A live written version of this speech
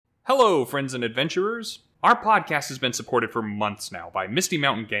Hello, friends and adventurers. Our podcast has been supported for months now by Misty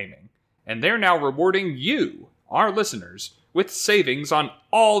Mountain Gaming, and they're now rewarding you, our listeners, with savings on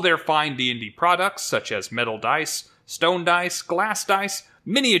all their fine D&D products such as metal dice, stone dice, glass dice,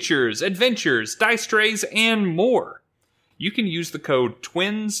 miniatures, adventures, dice trays, and more. You can use the code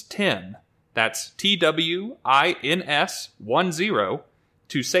TWINS10, that's TWINS10,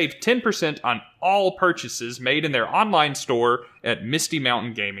 to save 10% on all purchases made in their online store at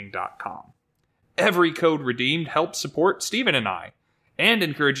mistymountaingaming.com. Every code redeemed helps support Steven and I, and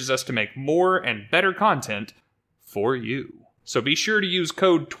encourages us to make more and better content for you. So be sure to use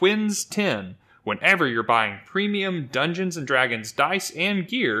code TWINS10 whenever you're buying premium Dungeons & Dragons dice and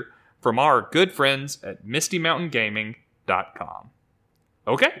gear from our good friends at mistymountaingaming.com.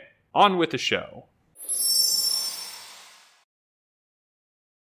 Okay, on with the show.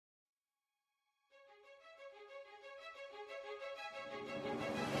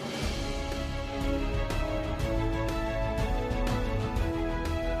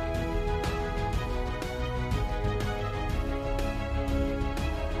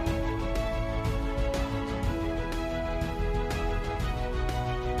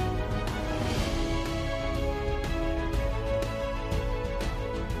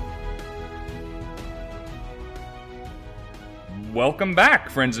 Welcome back,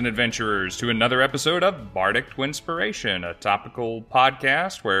 friends and adventurers, to another episode of Bardic Twinspiration, a topical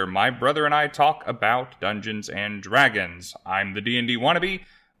podcast where my brother and I talk about Dungeons and Dragons. I'm the D&D wannabe.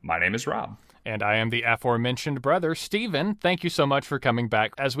 My name is Rob. And I am the aforementioned brother, Steven. Thank you so much for coming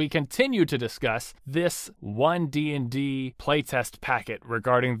back as we continue to discuss this 1D&D playtest packet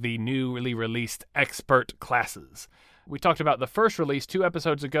regarding the newly released expert classes. We talked about the first release 2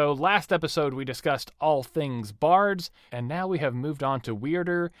 episodes ago. Last episode, we discussed all things bards, and now we have moved on to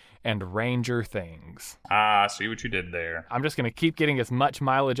weirder and ranger things. See what you did there. I'm just going to keep getting as much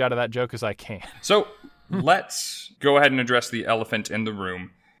mileage out of that joke as I can. So, let's go ahead and address the elephant in the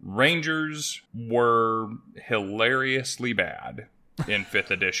room. Rangers were hilariously bad in 5th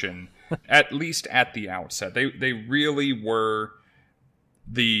edition, at least at the outset. They really were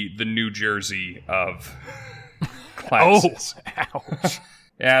the New Jersey of classes. Oh, ouch.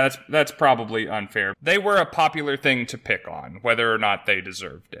 Yeah, that's probably unfair. They were a popular thing to pick on, whether or not they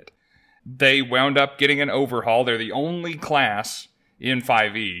deserved it. They wound up getting an overhaul. They're the only class in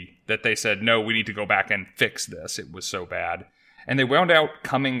 5e that they said, no, we need to go back and fix this. It was so bad. And they wound out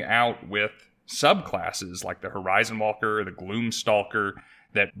coming out with subclasses like the Horizon Walker, the Gloomstalker,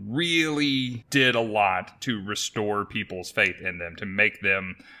 that really did a lot to restore people's faith in them, to make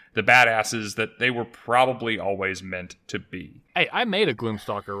them the badasses that they were probably always meant to be. Hey, I made a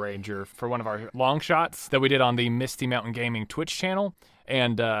Gloomstalker Ranger for one of our long shots that we did on the Misty Mountain Gaming Twitch channel,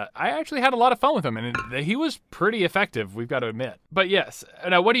 and I actually had a lot of fun with him, and he was pretty effective, we've got to admit. But yes,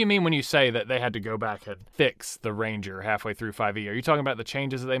 now what do you mean when you say that they had to go back and fix the Ranger halfway through 5e? Are you talking about the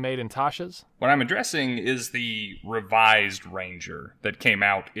changes that they made in Tasha's? What I'm addressing is the revised Ranger that came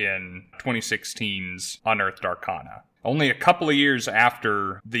out in 2016's Unearthed Arcana. Only a couple of years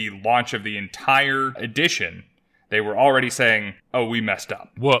after the launch of the entire edition, they were already saying, oh, we messed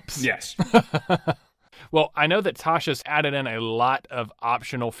up. Whoops. Yes. Well, I know that Tasha's added in a lot of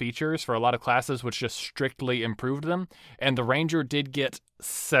optional features for a lot of classes, which just strictly improved them, and the Ranger did get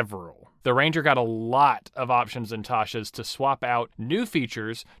several. The Ranger got a lot of options in Tasha's to swap out new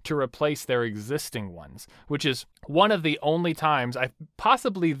features to replace their existing ones, which is one of the only times,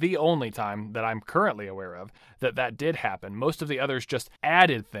 possibly the only time that I'm currently aware of, that did happen. Most of the others just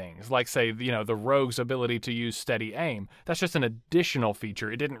added things, like, say, the rogue's ability to use steady aim. That's just an additional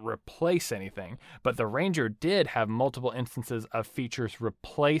feature. It didn't replace anything. But the Ranger did have multiple instances of features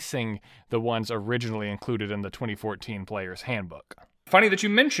replacing the ones originally included in the 2014 Player's Handbook. Funny that you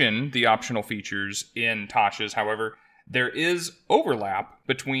mention the optional features in Tasha's, however, there is overlap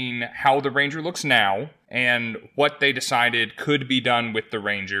between how the Ranger looks now and what they decided could be done with the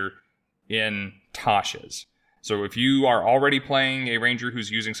Ranger in Tasha's. So if you are already playing a Ranger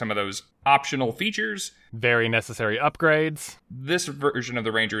who's using some of those optional features, very necessary upgrades, this version of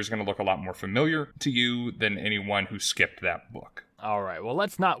the Ranger is going to look a lot more familiar to you than anyone who skipped that book. All right, well,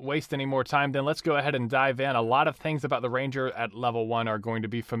 let's not waste any more time then. Let's go ahead and dive in. A lot of things about the Ranger at level 1 are going to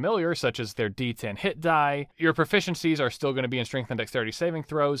be familiar, such as their D10 hit die. Your proficiencies are still going to be in strength and dexterity saving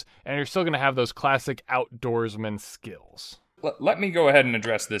throws, and you're still going to have those classic outdoorsman skills. Let me go ahead and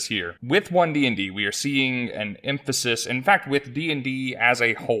address this here. With 1D&D, we are seeing an emphasis, in fact, with D&D as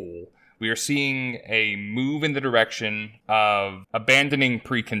a whole, we are seeing a move in the direction of abandoning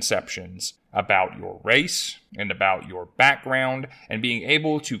preconceptions about your race and about your background and being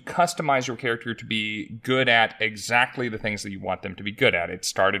able to customize your character to be good at exactly the things that you want them to be good at. It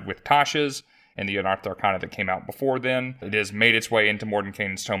started with Tasha's and the Unearthed Arcana that came out before then. It has made its way into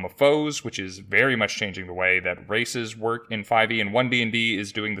Mordenkainen's Tome of Foes, which is very much changing the way that races work in 5e, and 1D&D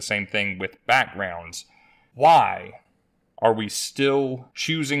is doing the same thing with backgrounds. Why are we still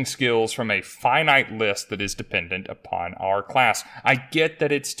choosing skills from a finite list that is dependent upon our class? I get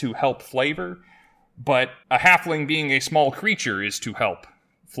that it's to help flavor, but a halfling being a small creature is to help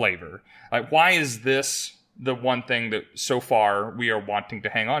flavor. Like, why is this the one thing that so far we are wanting to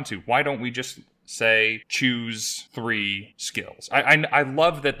hang on to? Why don't we just say choose 3 skills? I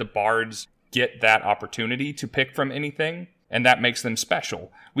love that the bards get that opportunity to pick from anything, and that makes them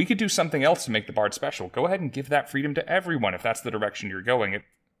special. We could do something else to make the bard special. Go ahead and give that freedom to everyone if that's the direction you're going.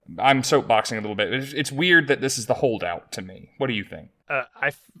 I'm soapboxing a little bit. It's weird that this is the holdout to me. What do you think?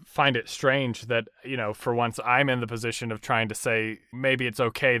 I find it strange that, for once I'm in the position of trying to say maybe it's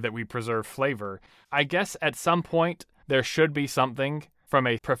okay that we preserve flavor. I guess at some point there should be something from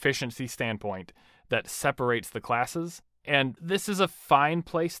a proficiency standpoint that separates the classes. And this is a fine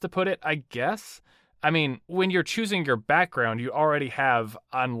place to put it, I guess. I mean, when you're choosing your background, you already have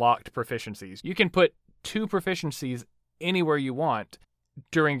unlocked proficiencies. You can put 2 proficiencies anywhere you want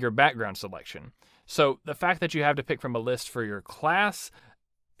during your background selection. So the fact that you have to pick from a list for your class,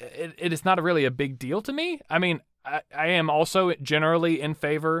 it is not really a big deal to me. I mean, I am also generally in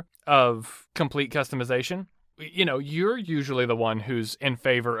favor of complete customization. You're usually the one who's in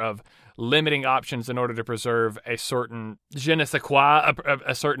favor of limiting options in order to preserve a certain je ne sais quoi,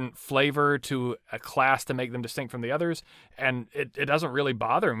 a certain flavor to a class to make them distinct from the others. And it doesn't really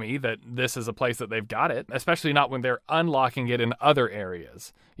bother me that this is a place that they've got it, especially not when they're unlocking it in other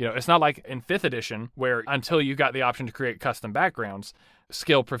areas. It's not like in 5th edition where until you got the option to create custom backgrounds,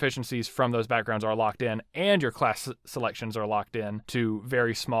 skill proficiencies from those backgrounds are locked in and your class selections are locked in to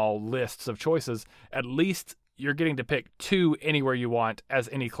very small lists of choices. At least you're getting to pick 2 anywhere you want as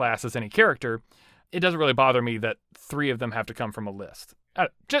any class, as any character. It doesn't really bother me that 3 of them have to come from a list.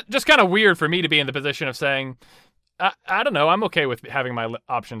 Just kind of weird for me to be in the position of saying, I don't know, I'm okay with having my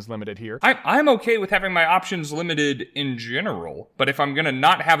options limited here. I'm okay with having my options limited in general, but if I'm going to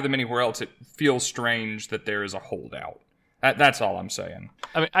not have them anywhere else, it feels strange that there is a holdout. That's all I'm saying.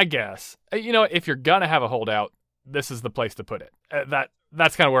 I mean, I guess. If you're going to have a holdout, this is the place to put it.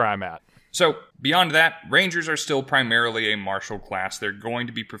 That's kind of where I'm at. So, beyond that, Rangers are still primarily a martial class. They're going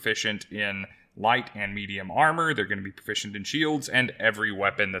to be proficient in light and medium armor. They're going to be proficient in shields and every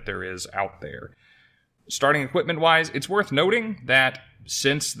weapon that there is out there. Starting equipment-wise, it's worth noting that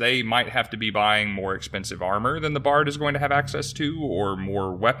since they might have to be buying more expensive armor than the Bard is going to have access to, or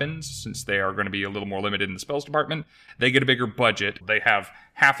more weapons, since they are going to be a little more limited in the spells department, they get a bigger budget. They have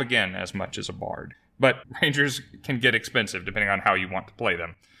half again as much as a Bard. But Rangers can get expensive depending on how you want to play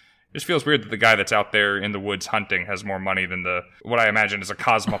them. It just feels weird that the guy that's out there in the woods hunting has more money than what I imagine is a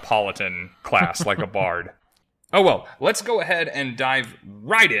cosmopolitan class like a Bard. Oh well, let's go ahead and dive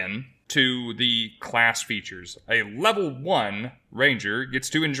right in to the class features. A level 1 Ranger gets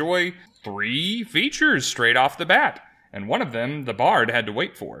to enjoy 3 features straight off the bat, and one of them the Bard had to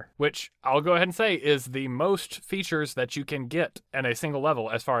wait for. Which, I'll go ahead and say, is the most features that you can get at a single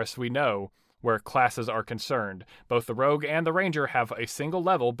level as far as we know, where classes are concerned. Both the Rogue and the Ranger have a single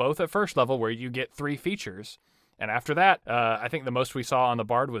level, both at first level, where you get 3 features. And after that, I think the most we saw on the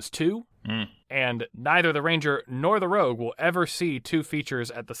Bard was 2. And neither the Ranger nor the Rogue will ever see 2 features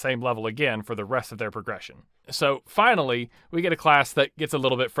at the same level again for the rest of their progression. So finally, we get a class that gets a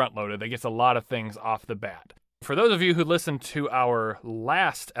little bit front-loaded, that gets a lot of things off the bat. For those of you who listened to our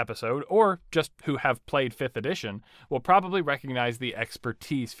last episode, or just who have played 5th edition, will probably recognize the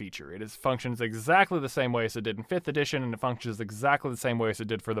expertise feature. It functions exactly the same way as it did in 5th edition, and it functions exactly the same way as it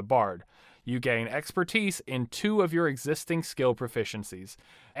did for the Bard. You gain expertise in 2 of your existing skill proficiencies.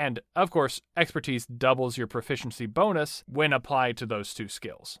 And, of course, expertise doubles your proficiency bonus when applied to those 2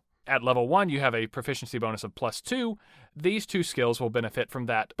 skills. At level 1, you have a proficiency bonus of +2. These 2 skills will benefit from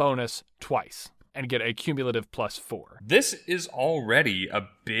that bonus twice and get a cumulative +4. This is already a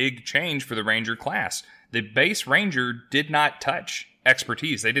big change for the Ranger class. The base Ranger did not touch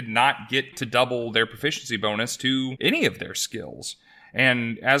expertise. They did not get to double their proficiency bonus to any of their skills.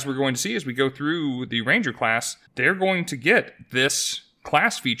 And as we're going to see as we go through the Ranger class, they're going to get this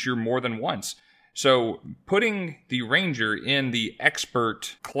class feature more than once. So putting the Ranger in the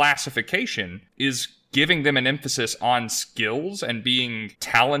expert classification is giving them an emphasis on skills and being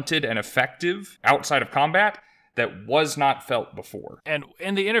talented and effective outside of combat. that was not felt before. And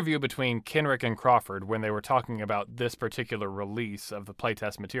in the interview between Kenrick and Crawford, when they were talking about this particular release of the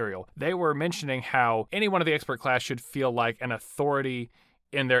playtest material, they were mentioning how anyone of the expert class should feel like an authority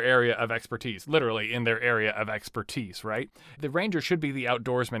in their area of expertise, literally in their area of expertise, right? The ranger should be the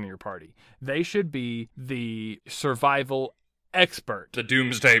outdoorsman in your party. They should be the survival expert. The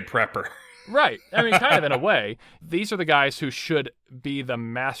doomsday prepper. Right. I mean, kind of in a way. These are the guys who should be the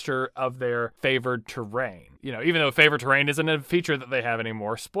master of their favored terrain. You know, even though favored terrain isn't a feature that they have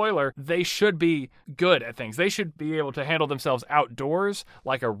anymore, spoiler, they should be good at things. They should be able to handle themselves outdoors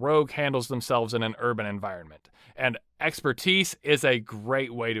like a rogue handles themselves in an urban environment. And expertise is a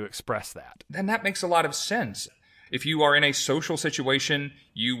great way to express that. And that makes a lot of sense. If you are in a social situation,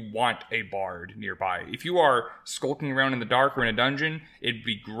 you want a bard nearby. If you are skulking around in the dark or in a dungeon, it'd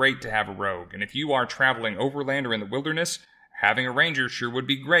be great to have a rogue. And if you are traveling overland or in the wilderness, having a ranger sure would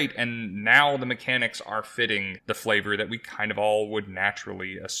be great. And now the mechanics are fitting the flavor that we kind of all would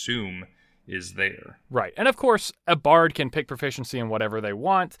naturally assume is there. Right. And of course, a bard can pick proficiency in whatever they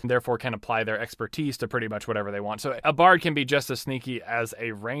want, and therefore can apply their expertise to pretty much whatever they want. So a bard can be just as sneaky as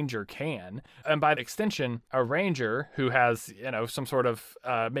a ranger can. And by extension, a ranger who has, you know, some sort of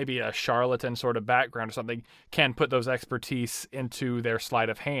maybe a charlatan sort of background or something can put those expertise into their sleight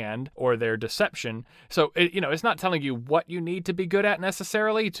of hand or their deception. So, it's not telling you what you need to be good at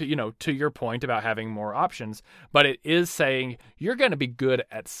necessarily to your point about having more options, but it is saying you're going to be good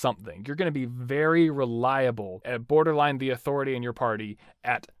at something. You're going to be very reliable at borderline the authority in your party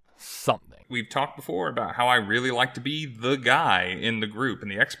at something. We've talked before about how I really like to be the guy in the group, and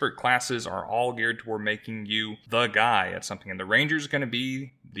the expert classes are all geared toward making you the guy at something, and the ranger's going to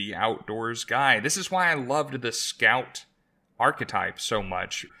be the outdoors guy. This is why I loved the scout archetype so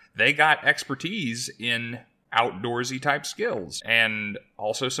much. They got expertise in outdoorsy type skills, and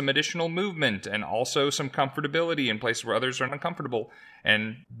also some additional movement, and also some comfortability in places where others are uncomfortable.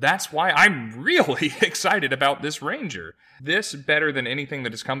 And that's why I'm really excited about this ranger. This, better than anything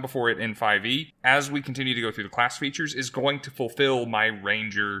that has come before it in 5e, as we continue to go through the class features, is going to fulfill my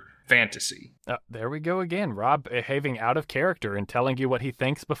ranger fantasy. There we go again. Rob behaving out of character and telling you what he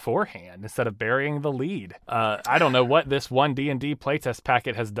thinks beforehand instead of burying the lead. I don't know what this one D&D playtest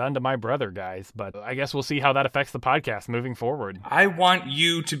packet has done to my brother, guys, but I guess we'll see how that affects the podcast moving forward. I want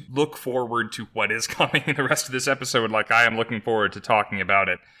you to look forward to what is coming in the rest of this episode like I am looking forward to talking about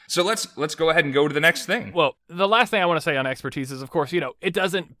it. So let's go ahead and go to the next thing. Well, the last thing I want to say on expertise is, of course, it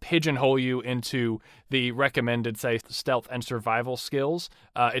doesn't pigeonhole you into the recommended, say, stealth and survival skills.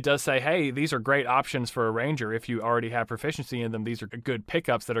 It does say, hey, these are great options for a ranger. If you already have proficiency in them, these are good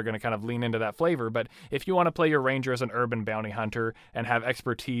pickups that are going to kind of lean into that flavor. But if you want to play your ranger as an urban bounty hunter and have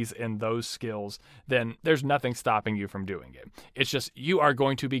expertise in those skills, then there's nothing stopping you from doing it. It's just you are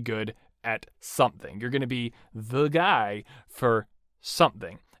going to be good at something. You're going to be the guy for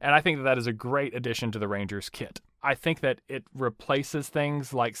something. And I think that is a great addition to the Ranger's kit. I think that it replaces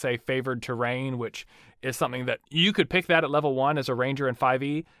things like, say, favored terrain, which is something that you could pick that at level 1 as a Ranger in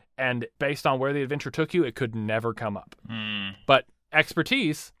 5e, and based on where the adventure took you, it could never come up. But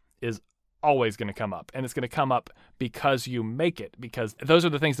expertise is always going to come up, and it's going to come up because you make it, because those are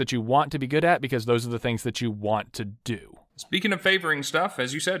the things that you want to be good at, because those are the things that you want to do. Speaking of favoring stuff,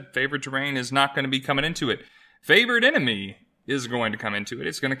 as you said, favored terrain is not going to be coming into it. Favored enemy is going to come into it.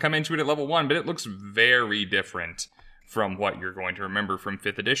 It's going to come into it at level 1, but it looks very different from what you're going to remember from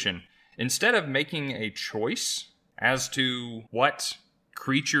 5th edition. Instead of making a choice as to what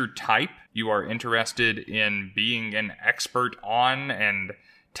creature type you are interested in being an expert on and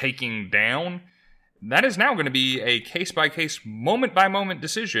taking down, that is now going to be a case-by-case, moment-by-moment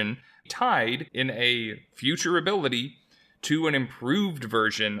decision tied in a future ability to an improved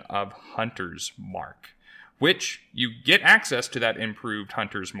version of Hunter's Mark, which you get access to that improved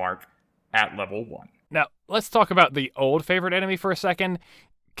Hunter's Mark at level 1. Now, let's talk about the old favorite enemy for a second,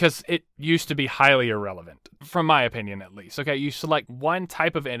 because it used to be highly irrelevant, from my opinion at least. Okay, you select one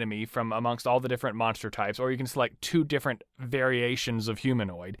type of enemy from amongst all the different monster types, or you can select 2 different variations of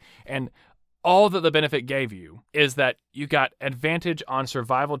humanoid, and all that the benefit gave you is that you got advantage on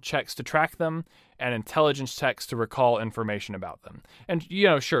survival checks to track them and intelligence checks to recall information about them. And,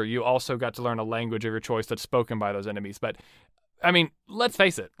 sure, you also got to learn a language of your choice that's spoken by those enemies. But, I mean, let's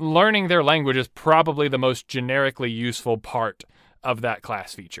face it, learning their language is probably the most generically useful part of that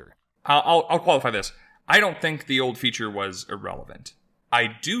class feature. I'll qualify this. I don't think the old feature was irrelevant. I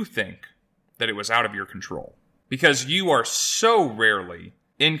do think that it was out of your control, because you are so rarely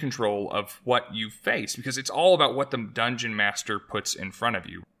in control of what you face, because it's all about what the dungeon master puts in front of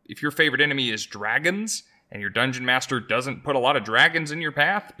you. If your favorite enemy is dragons, and your dungeon master doesn't put a lot of dragons in your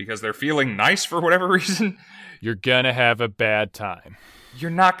path because they're feeling nice for whatever reason, you're gonna have a bad time. You're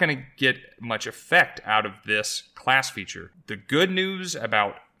not going to get much effect out of this class feature. The good news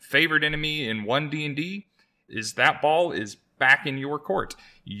about favorite enemy in 1D&D is that ball is back in your court.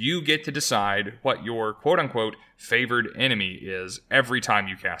 You get to decide what your quote-unquote favored enemy is every time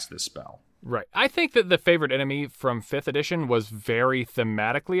you cast this spell. Right. I think that the favorite enemy from 5th edition was very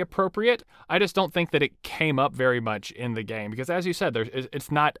thematically appropriate. I just don't think that it came up very much in the game because, as you said,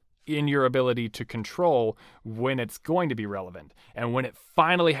 it's not in your ability to control when it's going to be relevant. And when it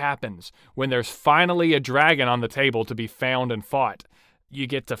finally happens, when there's finally a dragon on the table to be found and fought, you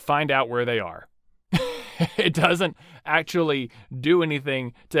get to find out where they are. It doesn't actually do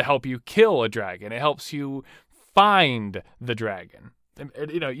anything to help you kill a dragon. It helps you find the dragon.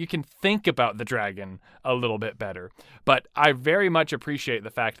 You can think about the dragon a little bit better. But I very much appreciate the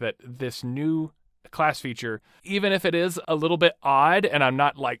fact that this new class feature, even if it is a little bit odd and I'm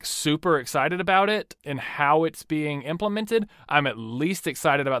not like super excited about it and how it's being implemented, I'm at least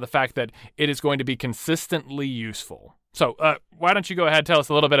excited about the fact that it is going to be consistently useful. So why don't you go ahead and tell us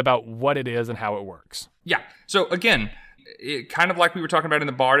a little bit about what it is and how it works? Yeah. So again, kind of like we were talking about in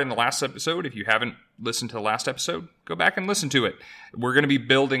the Bard in the last episode. If you haven't listened to the last episode, go back and listen to it. We're going to be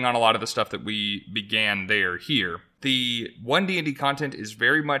building on a lot of the stuff that we began here. The 1D&D content is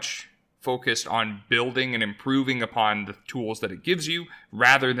very much focused on building and improving upon the tools that it gives you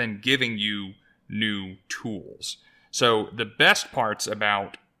rather than giving you new tools. So the best parts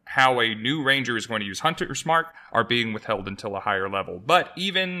about how a new ranger is going to use Hunter's Mark are being withheld until a higher level. But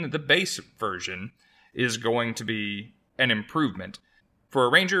even the base version is going to be an improvement. For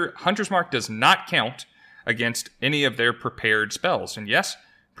a ranger, Hunter's Mark does not count against any of their prepared spells. And yes,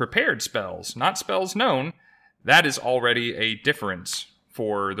 prepared spells, not spells known. That is already a difference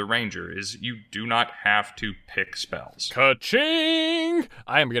for the ranger, is you do not have to pick spells. Ka-ching!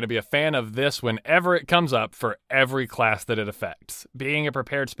 I am going to be a fan of this whenever it comes up for every class that it affects. Being a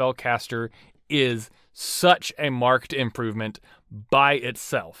prepared spellcaster is such a marked improvement by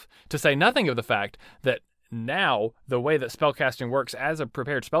itself. To say nothing of the fact that now the way that spellcasting works as a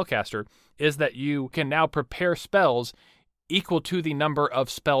prepared spellcaster is that you can now prepare spells equal to the number of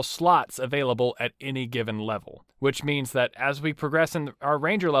spell slots available at any given level, which means that as we progress in our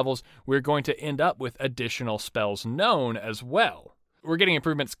ranger levels, we're going to end up with additional spells known as well. We're getting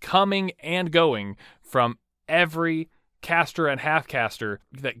improvements coming and going from every caster and half-caster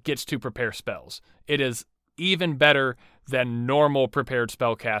that gets to prepare spells. It is even better than normal prepared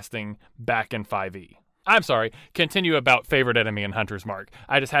spellcasting back in 5e. I'm sorry, continue about favorite enemy in Hunter's Mark.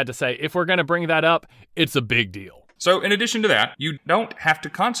 I just had to say, if we're going to bring that up, it's a big deal. So in addition to that, you don't have to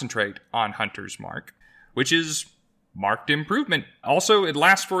concentrate on Hunter's Mark, which is marked improvement. Also, it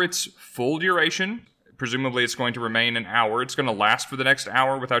lasts for its full duration. Presumably it's going to remain an hour. It's going to last for the next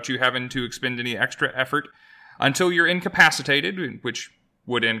hour without you having to expend any extra effort until you're incapacitated, which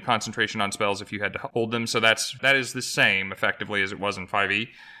would end concentration on spells if you had to hold them. So that is the same effectively as it was in 5e.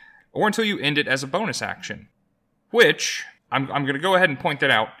 Or until you end it as a bonus action, which I'm going to go ahead and point that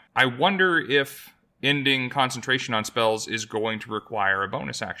out. I wonder if ending concentration on spells is going to require a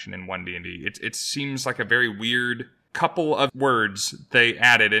bonus action in 1D&D. It seems like a very weird couple of words they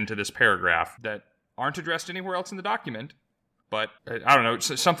added into this paragraph that aren't addressed anywhere else in the document, but I don't know,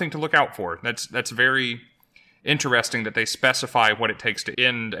 it's something to look out for. That's very interesting that they specify what it takes to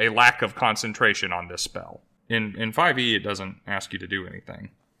end a lack of concentration on this spell. In 5e, it doesn't ask you to do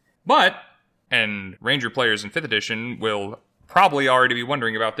anything. But, and Ranger players in 5th edition will probably already be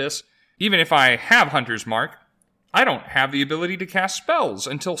wondering about this, even if I have Hunter's Mark, I don't have the ability to cast spells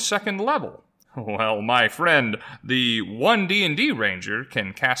until 2nd level. Well, my friend, the 1D&D Ranger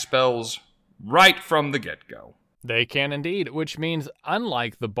can cast spells right from the get-go. They can indeed, which means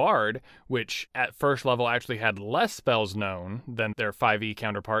unlike the Bard, which at 1st level actually had less spells known than their 5e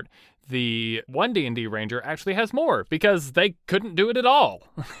counterpart, the 1D&D Ranger actually has more because they couldn't do it at all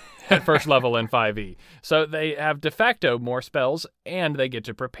at 1st level in 5e. So they have de facto more spells and they get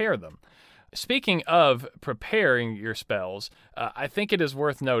to prepare them. Speaking of preparing your spells, I think it is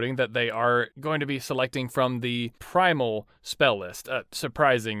worth noting that they are going to be selecting from the primal spell list,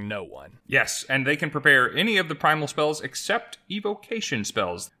 surprising no one. Yes, and they can prepare any of the primal spells except evocation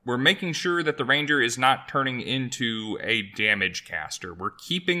spells. We're making sure that the ranger is not turning into a damage caster. We're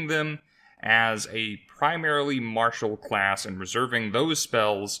keeping them as a primarily martial class and reserving those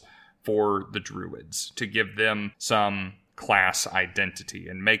spells for the druids to give them some class identity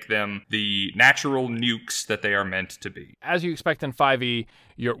and make them the natural nukes that they are meant to be. As you expect in 5e,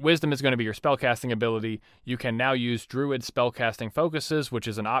 your wisdom is going to be your spellcasting ability. You can now use druid spellcasting focuses, which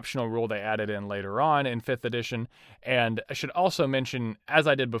is an optional rule they added in later on in 5th edition. And I should also mention, as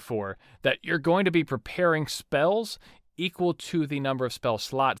I did before, that you're going to be preparing spells equal to the number of spell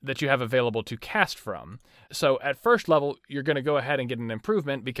slots that you have available to cast from. So at first level, you're going to go ahead and get an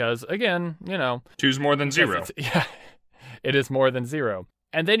improvement because, again, 2's more than 0. Yeah, it is more than 0.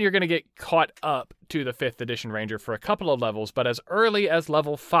 And then you're going to get caught up to the 5th edition Ranger for a couple of levels, but as early as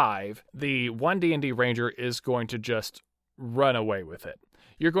level 5, the 1D&D Ranger is going to just run away with it.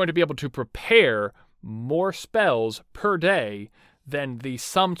 You're going to be able to prepare more spells per day than the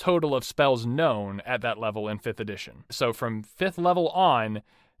sum total of spells known at that level in 5th edition. So from 5th level on,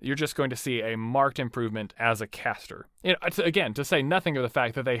 you're just going to see a marked improvement as a caster. Again, to say nothing of the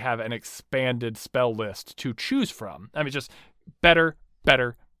fact that they have an expanded spell list to choose from. I mean, just better,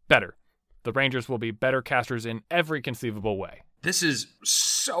 better, better. The Rangers will be better casters in every conceivable way. This is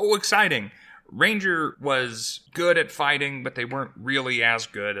so exciting. Ranger was good at fighting, but they weren't really as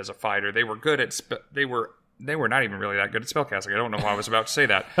good as a fighter. They were good at they were not even really that good at spellcasting. I don't know why I was about to say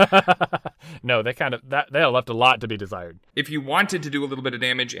that. No, they left a lot to be desired. If you wanted to do a little bit of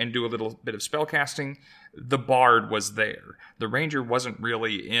damage and do a little bit of spellcasting, the Bard was there. The Ranger wasn't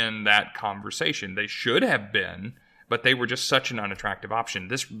really in that conversation. They should have been, but they were just such an unattractive option.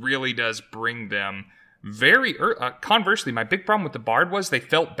 This really does bring them very... conversely, my big problem with the Bard was they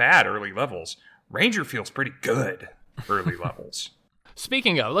felt bad early levels. Ranger feels pretty good early levels.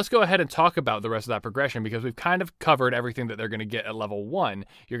 Speaking of, let's go ahead and talk about the rest of that progression because we've kind of covered everything that they're going to get at level 1.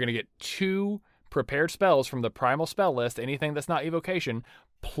 You're going to get 2 prepared spells from the primal spell list, anything that's not evocation,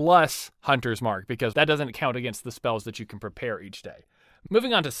 plus Hunter's Mark, because that doesn't count against the spells that you can prepare each day.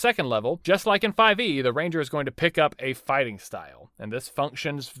 Moving on to 2nd level, just like in 5e, the Ranger is going to pick up a fighting style, and this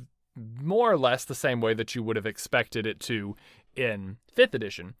functions more or less the same way that you would have expected it to in 5th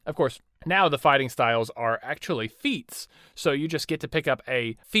edition. Of course, now the fighting styles are actually feats, so you just get to pick up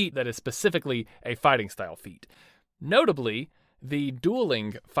a feat that is specifically a fighting style feat. Notably, the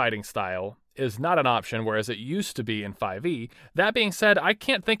dueling fighting style is not an option, whereas it used to be in 5e. That being said, I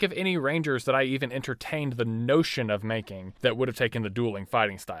can't think of any Rangers that I even entertained the notion of making that would have taken the dueling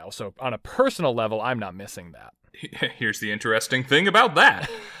fighting style, so on a personal level, I'm not missing that. Here's the interesting thing about that.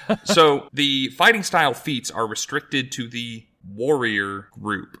 So the fighting style feats are restricted to the warrior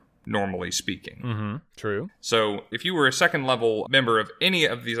group, normally speaking. Mm-hmm. True. So if you were a 2nd level member of any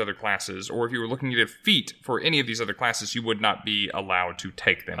of these other classes, or if you were looking at a feat for any of these other classes, you would not be allowed to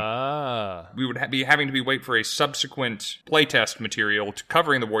take them. We would be having to wait for a subsequent playtest material to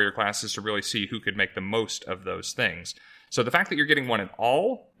covering the warrior classes to really see who could make the most of those things. So the fact that you're getting one at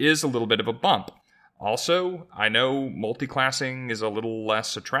all is a little bit of a bump. Also, I know multi-classing is a little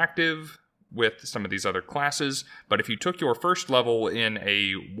less attractive with some of these other classes, but if you took your 1st level in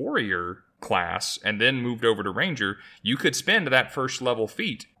a warrior class and then moved over to Ranger, you could spend that 1st level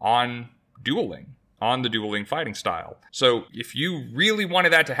feat on dueling, on the dueling fighting style. So if you really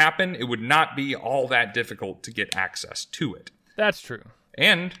wanted that to happen, it would not be all that difficult to get access to it. That's true.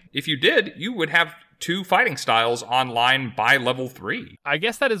 And if you did, you would have 2 fighting styles online by level 3. I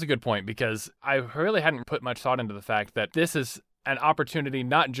guess that is a good point because I really hadn't put much thought into the fact that this is an opportunity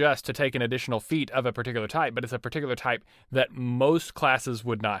not just to take an additional feat of a particular type, but it's a particular type that most classes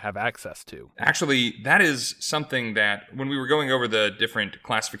would not have access to. Actually, that is something that when we were going over the different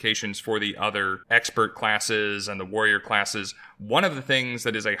classifications for the other expert classes and the warrior classes, one of the things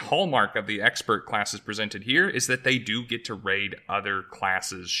that is a hallmark of the expert classes presented here is that they do get to raid other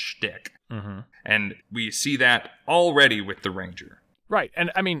classes' shtick. Mm-hmm. And we see that already with the Ranger. Right,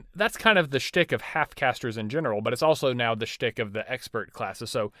 and I mean, that's kind of the shtick of half-casters in general, but it's also now the shtick of the expert classes.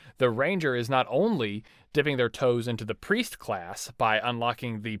 So the Ranger is not only dipping their toes into the priest class by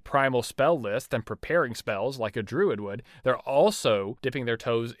unlocking the primal spell list and preparing spells like a druid would, they're also dipping their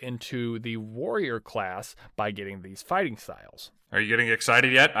toes into the warrior class by getting these fighting styles. Are you getting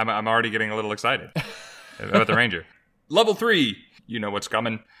excited yet? I'm already getting a little excited about the Ranger. Level 3, you know what's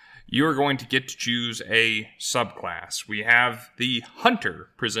coming. You are going to get to choose a subclass. We have the Hunter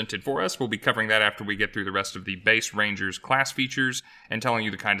presented for us. We'll be covering that after we get through the rest of the base Rangers class features and telling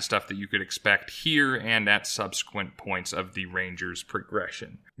you the kind of stuff that you could expect here and at subsequent points of the Rangers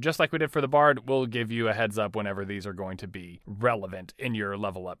progression. Just like we did for the Bard, we'll give you a heads up whenever these are going to be relevant in your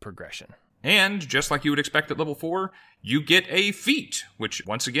level up progression. And just like you would expect at level 4, you get a feat, which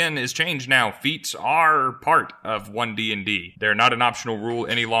once again is changed now. Feats are part of 1D&D. They're not an optional rule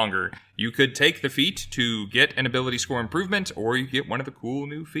any longer. You could take the feat to get an ability score improvement, or you get one of the cool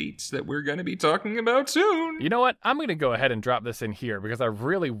new feats that we're going to be talking about soon. You know what? I'm going to go ahead and drop this in here because I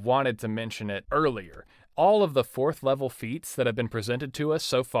really wanted to mention it earlier. All of the 4th level feats that have been presented to us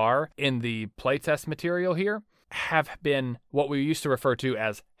so far in the playtest material here have been what we used to refer to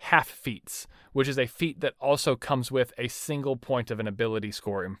as half feats, which is a feat that also comes with a single point of an ability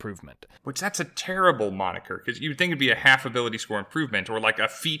score improvement. Which that's a terrible moniker, because you'd think it'd be a half ability score improvement, or like a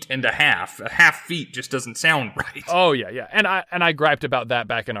feat and a half. A half feat just doesn't sound right. Oh yeah. And I griped about that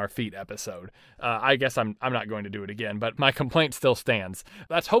back in our feat episode. I guess I'm not going to do it again, but my complaint still stands.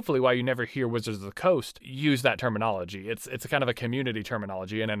 That's hopefully why you never hear Wizards of the Coast use that terminology. It's a kind of a community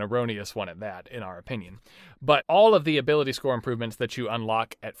terminology, and an erroneous one at that, in our opinion. But all of the ability score improvements that you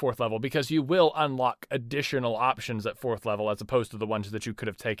unlock at 4th level, because you will unlock additional options at 4th level as opposed to the ones that you could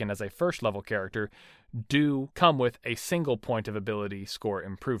have taken as a 1st level character, do come with a single point of ability score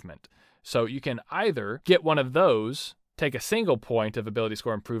improvement. So you can either get one of those, take a single point of ability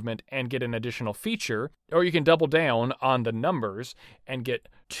score improvement and get an additional feature, or you can double down on the numbers and get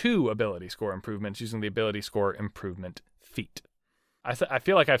 2 ability score improvements using the ability score improvement feat. I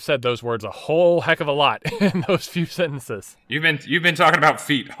feel like I've said those words a whole heck of a lot in those few sentences. You've been talking about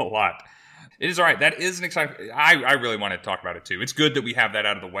feat a lot. It is all right. That is an exciting... I really wanted to talk about it too. It's good that we have that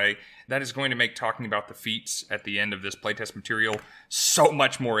out of the way. That is going to make talking about the feats at the end of this playtest material so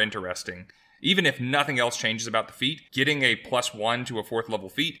much more interesting. Even if nothing else changes about the feat, getting a +1 to a 4th level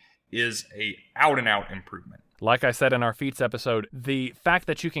feat is a out-and-out improvement. Like I said in our feats episode, the fact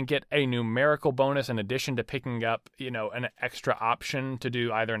that you can get a numerical bonus in addition to picking up, an extra option to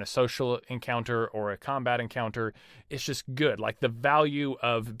do either in a social encounter or a combat encounter is just good. Like the value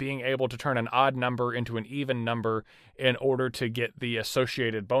of being able to turn an odd number into an even number in order to get the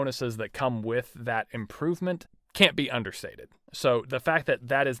associated bonuses that come with that improvement can't be understated. So the fact that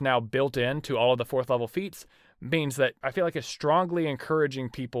that is now built into all of the 4th level feats means that I feel like it's strongly encouraging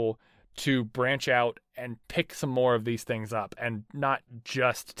people to branch out and pick some more of these things up and not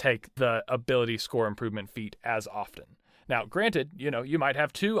just take the ability score improvement feat as often. Now, granted, you might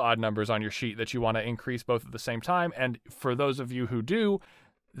have 2 odd numbers on your sheet that you want to increase both at the same time, and for those of you who do,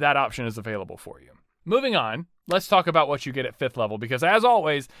 that option is available for you. Moving on, let's talk about what you get at 5th level, because as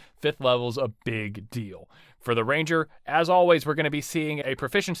always, 5th level's a big deal. For the Ranger, as always, we're going to be seeing a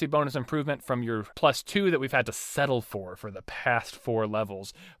proficiency bonus improvement from your +2 that we've had to settle for the past 4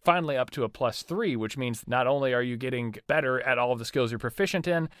 levels, finally up to a +3, which means not only are you getting better at all of the skills you're proficient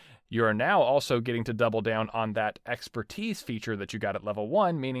in, you are now also getting to double down on that expertise feature that you got at level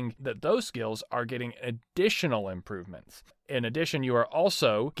 1, meaning that those skills are getting additional improvements. In addition, you are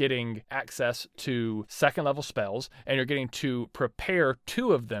also getting access to 2nd level spells, and you're getting to prepare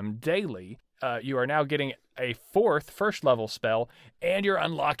 2 of them daily. You are now getting a 4th 1st level spell, and you're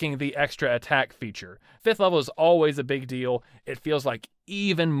unlocking the extra attack feature. 5th level is always a big deal. It feels like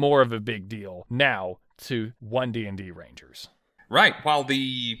even more of a big deal now to 1D&D Rangers. Right. While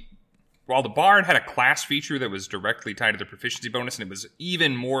the Bard had a class feature that was directly tied to the proficiency bonus, and it was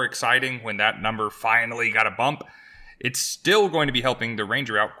even more exciting when that number finally got a bump, it's still going to be helping the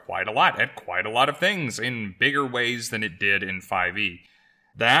Ranger out quite a lot at quite a lot of things in bigger ways than it did in 5e.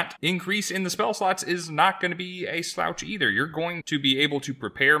 That increase in the spell slots is not going to be a slouch either. You're going to be able to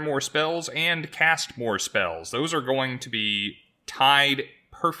prepare more spells and cast more spells. Those are going to be tied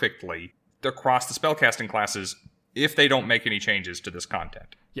perfectly across the spellcasting classes if they don't make any changes to this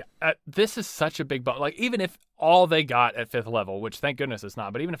content. Yeah, this is such a big bump. Like, even if all they got at 5th level, which thank goodness it's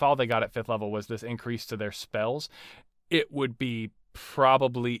not, but even if all they got at 5th level was this increase to their spells, it would be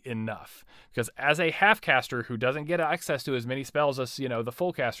probably enough, because as a half caster who doesn't get access to as many spells as the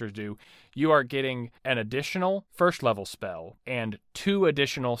full casters do, you are getting an additional 1st level spell and 2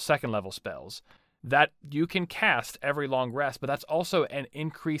 additional 2nd level spells that you can cast every long rest, but that's also an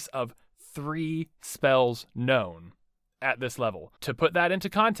increase of 3 spells known at this level. To put that into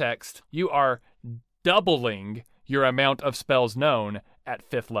context, you are doubling your amount of spells known at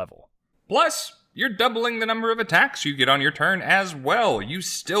 5th level. Plus, you're doubling the number of attacks you get on your turn as well. You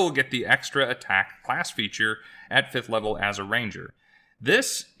still get the extra attack class feature at 5th level as a Ranger.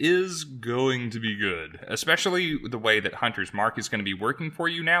 This is going to be good, especially the way that Hunter's Mark is going to be working for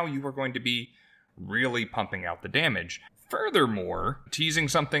you now. You are going to be really pumping out the damage. Furthermore, teasing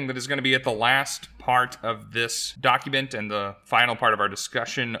something that is going to be at the last part of this document and the final part of our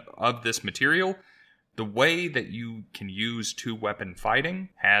discussion of this material, The way that you can use 2-weapon fighting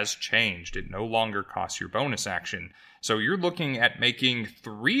has changed. It no longer costs your bonus action. So you're looking at making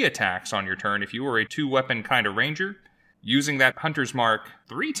 3 attacks on your turn if you were a 2-weapon kind of ranger, using that Hunter's Mark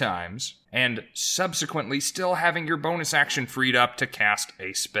 3 times, and subsequently still having your bonus action freed up to cast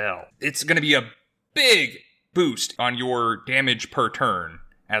a spell. It's going to be a big boost on your damage per turn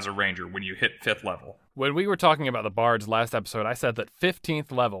as a ranger when you hit 5th level. When we were talking about the bards last episode, I said that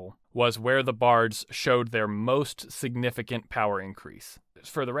 15th level was where the bards showed their most significant power increase.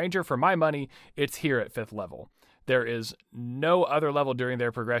 For the ranger, for my money, it's here at 5th level. There is no other level during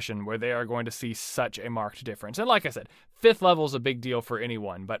their progression where they are going to see such a marked difference. And like I said, 5th level is a big deal for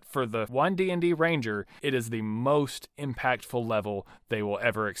anyone, but for the 1D&D Ranger, it is the most impactful level they will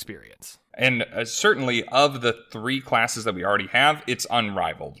ever experience. And certainly of the 3 classes that we already have, it's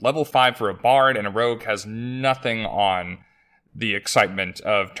unrivaled. Level 5 for a bard and a rogue has nothing on the excitement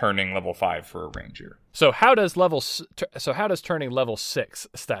of turning level 5 for a ranger. So how does turning level 6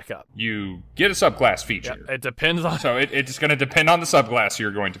 stack up? You get a subclass feature. Yep, it depends on... So it's going to depend on the subclass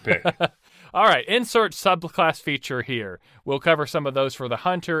you're going to pick. All right, insert subclass feature here. We'll cover some of those for the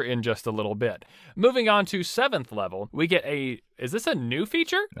hunter in just a little bit. Moving on to 7th level, we get is this a new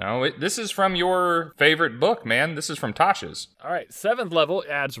feature? No, this is from your favorite book, man. This is from Tasha's. All right, 7th level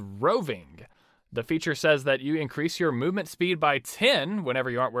adds roving. The feature says that you increase your movement speed by 10 whenever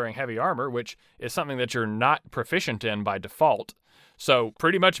you aren't wearing heavy armor, which is something that you're not proficient in by default. So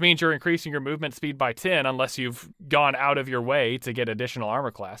pretty much means you're increasing your movement speed by 10 unless you've gone out of your way to get additional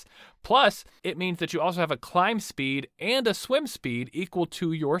armor class. Plus, it means that you also have a climb speed and a swim speed equal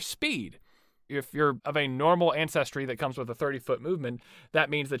to your speed. If you're of a normal ancestry that comes with a 30-foot movement, that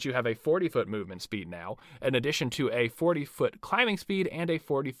means that you have a 40-foot movement speed now, in addition to a 40-foot climbing speed and a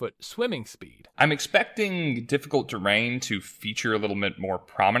 40-foot swimming speed. I'm expecting difficult terrain to feature a little bit more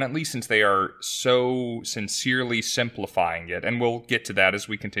prominently since they are so sincerely simplifying it, and we'll get to that as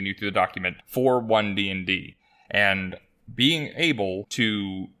we continue through the document for 1D&D. And being able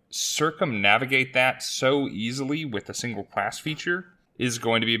to circumnavigate that so easily with a single class feature is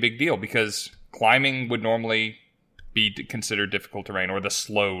going to be a big deal, because climbing would normally be considered difficult terrain, or the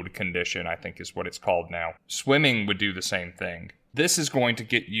slowed condition, I think is what it's called now. Swimming would do the same thing. This is going to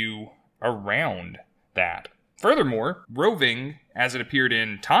get you around that. Furthermore, roving, as it appeared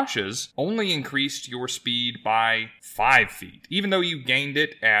in Tasha's, only increased your speed by 5 feet. Even though you gained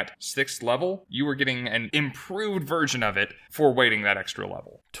it at 6th level, you were getting an improved version of it for waiting that extra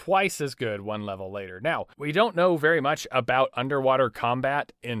level. Twice as good 1 level later. Now, we don't know very much about underwater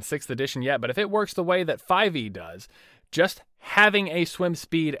combat in 6th edition yet, but if it works the way that 5e does, just having a swim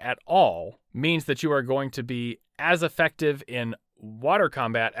speed at all means that you are going to be as effective in water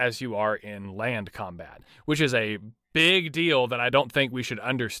combat as you are in land combat, which is a big deal that I don't think we should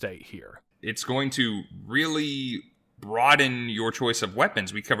understate here. It's going to really broaden your choice of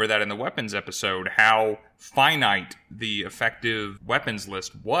weapons. We covered that in the weapons episode, how finite the effective weapons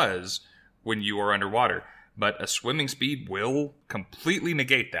list was when you are underwater. But a swimming speed will completely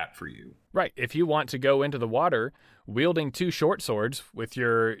negate that for you. Right. If you want to go into the water wielding 2 short swords with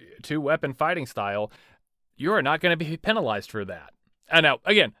your 2-weapon fighting style, you are not going to be penalized for that. And now,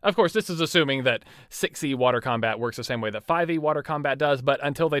 again, of course, this is assuming that 6e water combat works the same way that 5e water combat does, but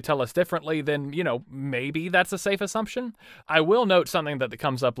until they tell us differently, then, maybe that's a safe assumption. I will note something that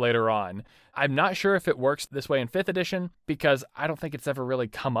comes up later on. I'm not sure if it works this way in 5th edition, because I don't think it's ever really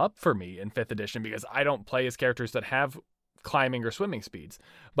come up for me in 5th edition, because I don't play as characters that have climbing or swimming speeds.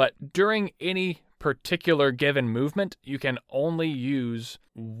 But during any particular given movement, you can only use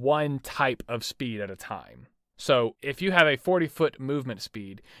one type of speed at a time. So if you have a 40-foot movement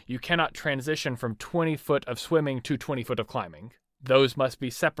speed, you cannot transition from 20 foot of swimming to 20 foot of climbing. Those must be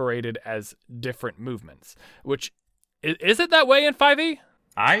separated as different movements. Which, is it that way in 5e?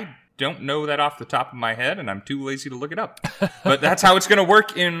 I don't know that off the top of my head, and I'm too lazy to look it up. But that's how it's going to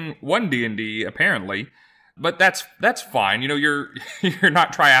work in 1D&D, apparently. But that's fine. You're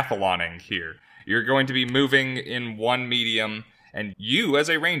not triathloning here. You're going to be moving in one medium, and you, as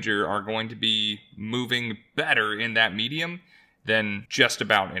a ranger, are going to be moving better in that medium than just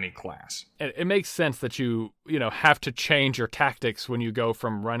about any class. It makes sense that you have to change your tactics when you go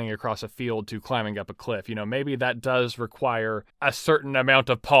from running across a field to climbing up a cliff. Maybe that does require a certain amount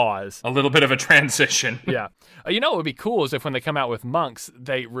of pause. A little bit of a transition. Yeah. What would be cool is if when they come out with monks,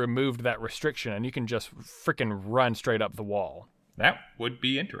 they removed that restriction and you can just freaking run straight up the wall. That would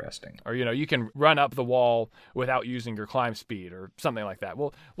be interesting. Or, you can run up the wall without using your climb speed or something like that.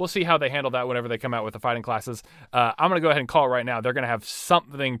 We'll see how they handle that whenever they come out with the fighting classes. I'm going to go ahead and call it right now. They're going to have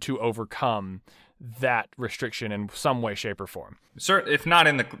something to overcome that restriction in some way, shape, or form. If not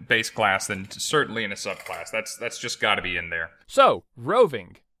in the base class, then certainly in a subclass. That's just got to be in there. So,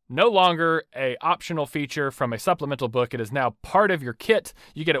 roving. No longer a optional feature from a supplemental book. It is now part of your kit.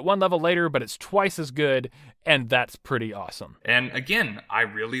 You get it one level later, but it's twice as good, and that's pretty awesome. And again, I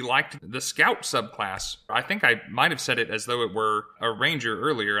really liked the Scout subclass. I think I might have said it as though it were a Ranger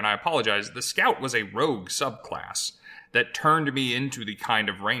earlier, and I apologize. The Scout was a rogue subclass that turned me into the kind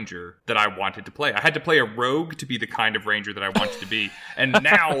of Ranger that I wanted to play. I had to play a rogue to be the kind of Ranger that I wanted to be. And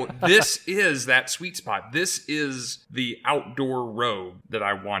now this is that sweet spot. This is the outdoor rogue that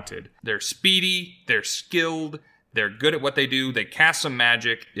I wanted. They're speedy, they're skilled, they're good at what they do, they cast some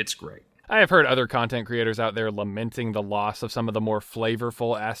magic. It's great. I have heard other content creators out there lamenting the loss of some of the more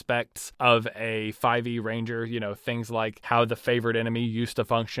flavorful aspects of a 5e Ranger, things like how the favored enemy used to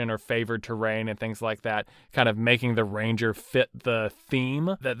function or favored terrain and things like that, kind of making the Ranger fit the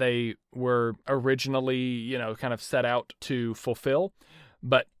theme that they were originally, kind of set out to fulfill.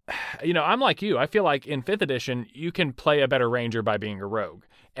 But, I'm like you. I feel like in 5th edition, you can play a better Ranger by being a rogue.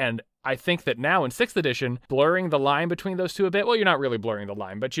 And I think that now in 6th edition, blurring the line between those two a bit, well, you're not really blurring the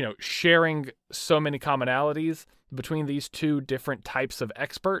line, but, sharing so many commonalities between these two different types of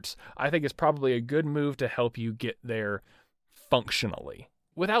experts, I think is probably a good move to help you get there functionally.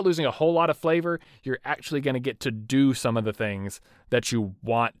 Without losing a whole lot of flavor, you're actually going to get to do some of the things that you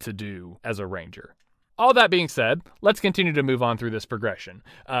want to do as a Ranger. All that being said, let's continue to move on through this progression.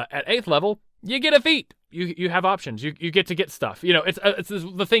 At 8th level, you get a feat. You have options. You get to get stuff. It's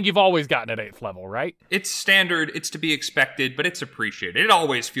the thing you've always gotten at 8th level, right? It's standard, it's to be expected, but it's appreciated. It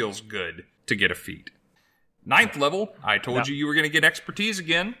always feels good to get a feat. 9th level, I told you were going to get expertise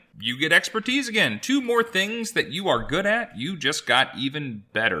again. You get expertise again. 2 more things that you are good at, you just got even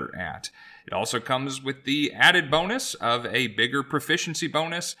better at. It also comes with the added bonus of a bigger proficiency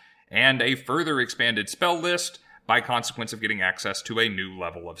bonus and a further expanded spell list by consequence of getting access to a new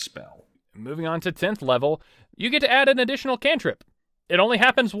level of spell. Moving on to 10th level, you get to add an additional cantrip. It only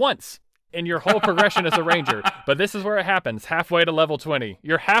happens once in your whole progression as a Ranger, but this is where it happens, halfway to level 20.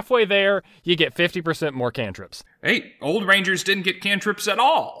 You're halfway there, you get 50% more cantrips. Hey, old Rangers didn't get cantrips at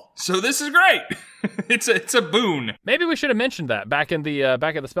all, so this is great. It's a boon. Maybe we should have mentioned that back in the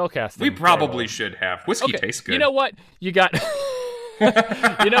spellcasting. We probably should have. Whiskey tastes good. You know what? You got...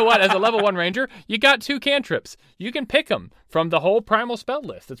 You know what? As a level 1 Ranger, you got 2 cantrips. You can pick them from the whole primal spell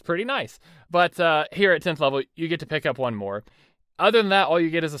list. It's pretty nice. But here at 10th level, you get to pick up 1 more. Other than that, all you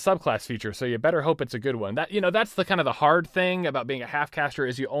get is a subclass feature, so you better hope it's a good one. That's the kind of the hard thing about being a half-caster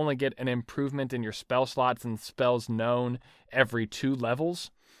is you only get an improvement in your spell slots and spells known every 2 levels.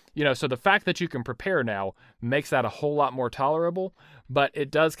 So the fact that you can prepare now makes that a whole lot more tolerable, but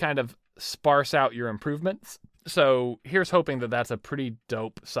it does kind of sparse out your improvements. So here's hoping that that's a pretty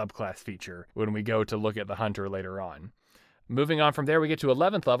dope subclass feature when we go to look at the Hunter later on. Moving on from there, we get to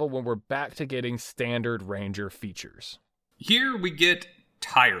 11th level when we're back to getting standard Ranger features. Here we get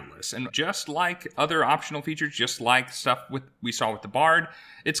Tireless, and just like other optional features, just like stuff we saw with the Bard,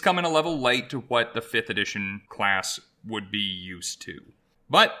 it's coming a level late to what the 5th edition class would be used to.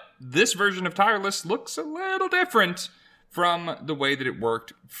 But this version of Tireless looks a little different from the way that it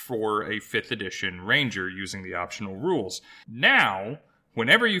worked for a 5th edition Ranger using the optional rules. Now,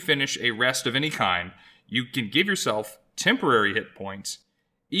 whenever you finish a rest of any kind, you can give yourself temporary hit points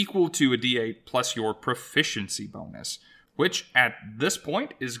equal to a d8 plus your proficiency bonus, which at this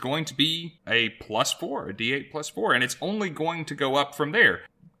point is going to be a +4, a d8 +4, and it's only going to go up from there.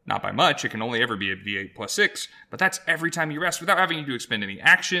 Not by much, it can only ever be a d8 +6, but that's every time you rest without having to expend any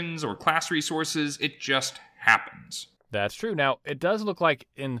actions or class resources. It just happens. That's true. Now, it does look like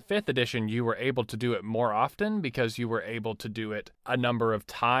in 5th edition you were able to do it more often because you were able to do it a number of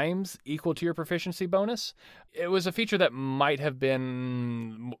times equal to your proficiency bonus. It was a feature that might have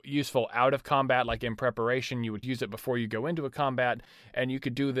been useful out of combat, like in preparation. You would use it before you go into a combat, and you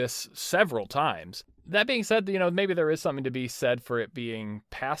could do this several times. That being said, maybe there is something to be said for it being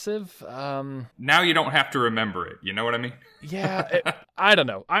passive. Now you don't have to remember it. You know what I mean? Yeah, I don't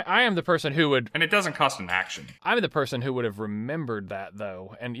know. I am the person who would... And it doesn't cost an action. I'm the person who would have remembered that,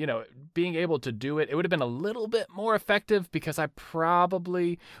 though. And, being able to do it, it would have been a little bit more effective because I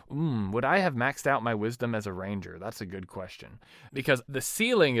probably... would I have maxed out my wisdom as a Ranger? That's a good question. Because the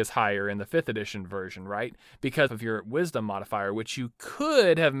ceiling is higher in the 5th edition version, right? Because of your wisdom modifier, which you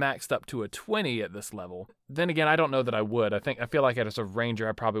could have maxed up to a 20 at this level. Then again, I don't know that I would. I feel like as a Ranger,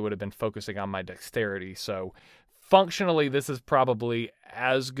 I probably would have been focusing on my dexterity. So functionally, this is probably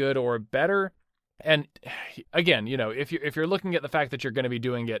as good or better. And again, if you're looking at the fact that you're going to be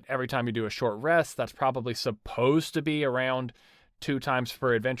doing it every time you do a short rest, that's probably supposed to be around 2 times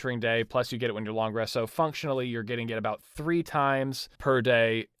per adventuring day, plus you get it when you're long rest. So functionally, you're getting it about 3 times per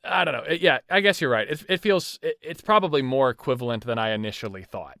day. I don't know. Yeah, I guess you're right. It's probably more equivalent than I initially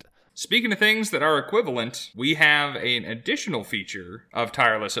thought. Speaking of things that are equivalent, we have an additional feature of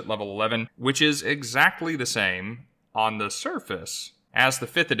Tireless at level 11, which is exactly the same on the surface as the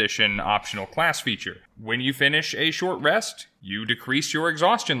 5th edition optional class feature. When you finish a short rest, you decrease your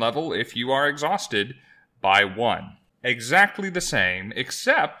exhaustion level if you are exhausted by 1. Exactly the same,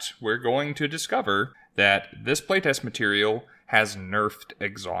 except we're going to discover that this playtest material has nerfed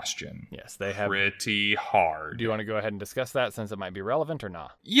exhaustion. Yes, they have. Pretty hard. Do you want to go ahead and discuss that since it might be relevant or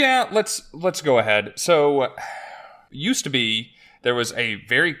not? Yeah, let's go ahead. So, used to be, there was a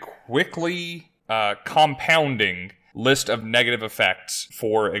very quickly compounding list of negative effects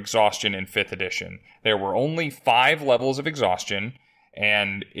for exhaustion in 5th edition. There were only 5 levels of exhaustion,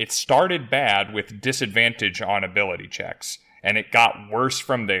 and it started bad with disadvantage on ability checks, and it got worse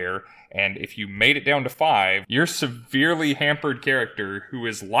from there. And if you made it down to 5, your severely hampered character, who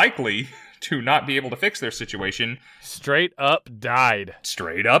is likely to not be able to fix their situation, straight up died.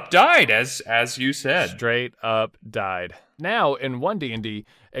 Straight up died, as you said. Straight up died. Now, in 1D&D,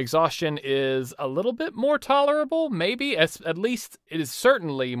 exhaustion is a little bit more tolerable, maybe. At least it is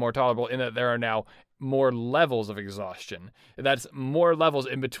certainly more tolerable in that there are now more levels of exhaustion. That's more levels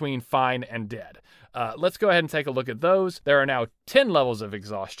in between fine and dead. Let's go ahead and take a look at those. There are now 10 levels of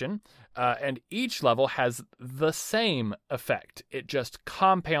exhaustion, and each level has the same effect. It just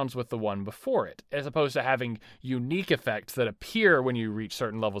compounds with the one before it, as opposed to having unique effects that appear when you reach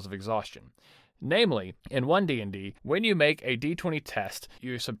certain levels of exhaustion. Namely, in 1D&D, when you make a D20 test,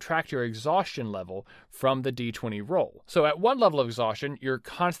 you subtract your exhaustion level from the D20 roll. So at 1 level of exhaustion, you're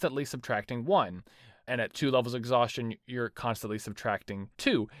constantly subtracting 1. And at 2 levels of exhaustion, you're constantly subtracting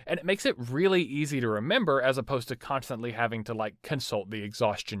 2. And it makes it really easy to remember as opposed to constantly having to consult the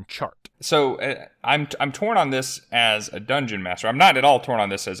exhaustion chart. So I'm torn on this as a dungeon master. I'm not at all torn on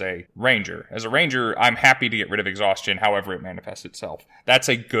this as a ranger. As a ranger, I'm happy to get rid of exhaustion however it manifests itself. That's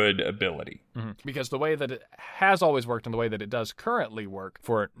a good ability. Mm-hmm. Because the way that it has always worked and the way that it does currently work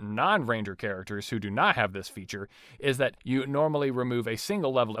for non-ranger characters who do not have this feature is that you normally remove a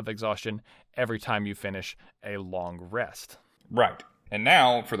single level of exhaustion every time you finish a long rest. Right. And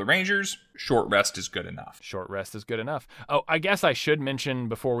now, for the Rangers, short rest is good enough. Short rest is good enough. Oh, I guess I should mention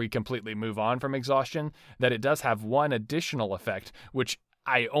before we completely move on from exhaustion that it does have one additional effect, which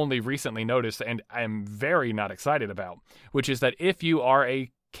I only recently noticed and I am very not excited about, which is that if you are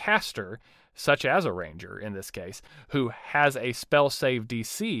a caster, such as a ranger in this case, who has a spell save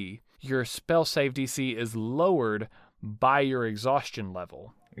DC, your spell save DC is lowered by your exhaustion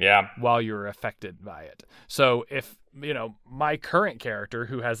level. Yeah. While you're affected by it. So if, my current character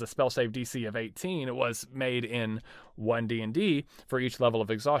who has a spell save DC of 18 was made in 1D&D, for each level of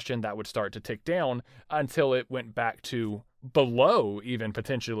exhaustion, that would start to tick down until it went back to below, even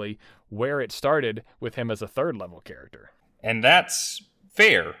potentially, where it started with him as a 3rd level character. And that's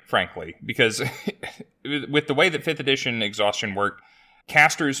fair, frankly, because with the way that 5th edition exhaustion worked,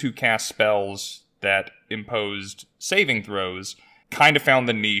 casters who cast spells that imposed saving throws kind of found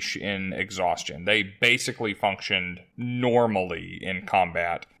the niche in exhaustion. They basically functioned normally in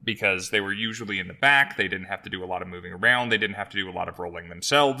combat because they were usually in the back. They didn't have to do a lot of moving around. They didn't have to do a lot of rolling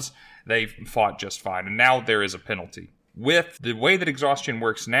themselves. They fought just fine. And now there is a penalty. With the way that exhaustion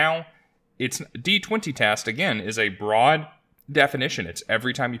works now, its D20 test, again, is a broad definition. It's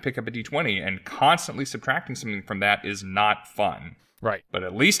every time you pick up a D20, and constantly subtracting something from that is not fun. Right. But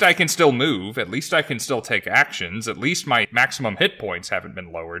at least I can still move. At least I can still take actions. At least my maximum hit points haven't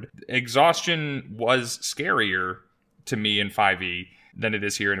been lowered. Exhaustion was scarier to me in 5e than it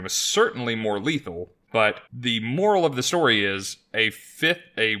is here, and it was certainly more lethal. But the moral of the story is a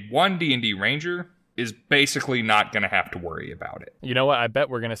 1 D&D ranger is basically not going to have to worry about it. You know what? I bet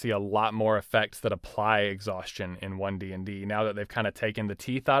we're going to see a lot more effects that apply exhaustion in 1D&D now that they've kind of taken the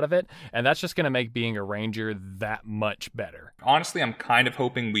teeth out of it, and that's just going to make being a ranger that much better. Honestly, I'm kind of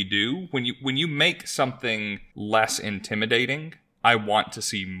hoping we do. When you make something less intimidating, I want to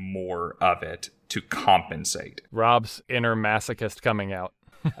see more of it to compensate. Rob's inner masochist coming out.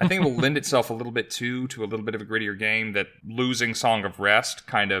 I think it will lend itself a little bit to a little bit of a grittier game that losing Song of Rest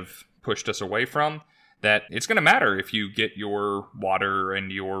kind of pushed us away from, that it's going to matter if you get your water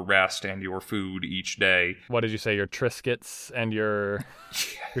and your rest and your food each day. What did you say? Your Triscuits and your...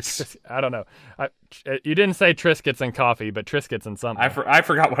 Yes. I don't know. You didn't say Triscuits and coffee, but Triscuits and something. I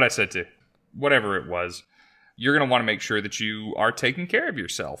forgot what I said to. Whatever it was. You're going to want to make sure that you are taking care of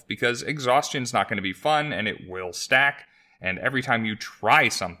yourself, because exhaustion's not going to be fun and it will stack. And every time you try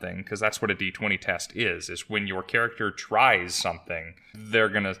something, because that's what a D20 test is when your character tries something, they're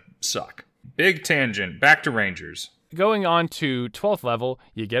going to suck. Big tangent. Back to Rangers. Going on to 12th level,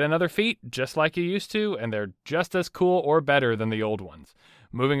 you get another feat just like you used to, and they're just as cool or better than the old ones.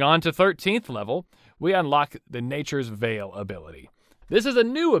 Moving on to 13th level, we unlock the Nature's Veil ability. This is a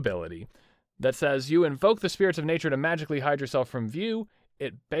new ability that says you invoke the spirits of nature to magically hide yourself from view.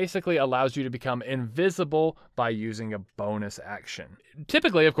 It basically allows you to become invisible by using a bonus action.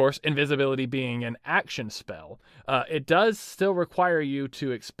 Typically, of course, invisibility being an action spell, it does still require you to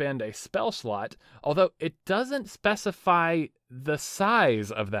expend a spell slot, although it doesn't specify the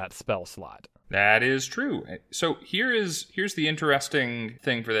size of that spell slot. That is true. So here's the interesting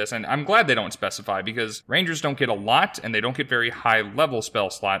thing for this, and I'm glad they don't specify, because Rangers don't get a lot, and they don't get very high-level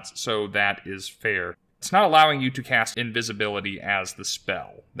spell slots, so that is fair. It's not allowing you to cast invisibility as the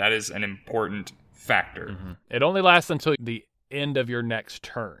spell. That is an important factor. Mm-hmm. It only lasts until the end of your next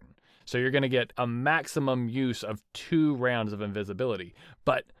turn. So you're going to get a maximum use of 2 rounds of invisibility.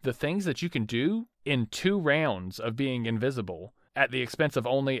 But the things that you can do in 2 rounds of being invisible at the expense of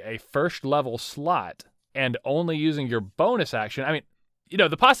only a first level slot and only using your bonus action, I mean,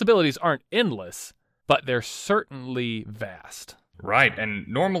 the possibilities aren't endless, but they're certainly vast. Right, and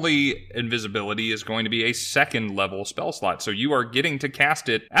normally invisibility is going to be a second level spell slot, so you are getting to cast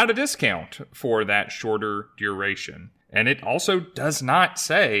it at a discount for that shorter duration. And it also does not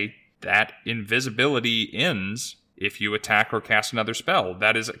say that invisibility ends if you attack or cast another spell.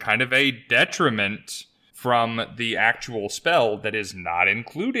 That is kind of a detriment from the actual spell that is not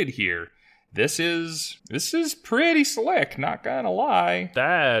included here. This is pretty slick, not gonna lie.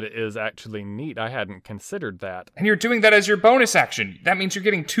 That is actually neat. I hadn't considered that. And you're doing that as your bonus action. That means you're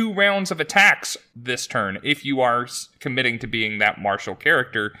getting 2 rounds of attacks this turn if you are committing to being that martial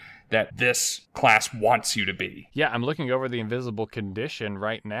character that this class wants you to be. Yeah, I'm looking over the invisible condition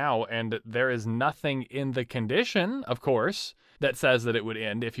right now, and there is nothing in the condition, of course, that says that it would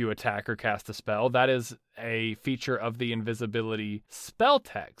end if you attack or cast a spell. That is a feature of the invisibility spell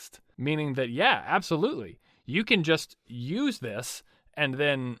text, meaning that, yeah, absolutely. You can just use this and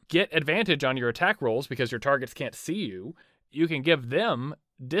then get advantage on your attack rolls because your targets can't see you. You can give them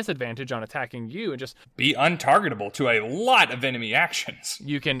disadvantage on attacking you and just be untargetable to a lot of enemy actions.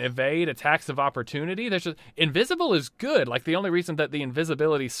 You can evade attacks of opportunity. Invisible is good. Like, the only reason that the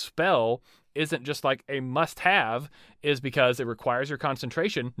invisibility spell isn't just like a must-have is because it requires your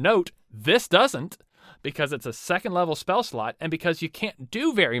concentration. Note, this doesn't, because it's a second level spell slot and because you can't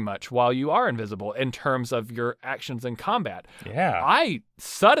do very much while you are invisible in terms of your actions in combat. Yeah. I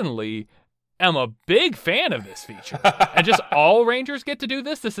suddenly am a big fan of this feature. And just all Rangers get to do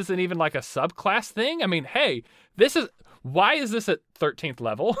this? This isn't even like a subclass thing? I mean, hey, why is this at 13th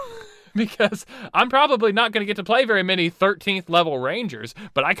level? Because I'm probably not going to get to play very many 13th level Rangers,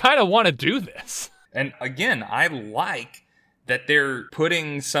 but I kind of want to do this. And again, I like that they're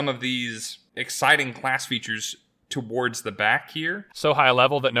putting some of these exciting class features towards the back here. So high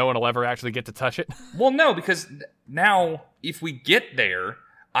level that no one will ever actually get to touch it? Well, no, because now if we get there,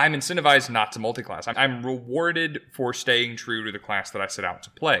 I'm incentivized not to multiclass. I'm rewarded for staying true to the class that I set out to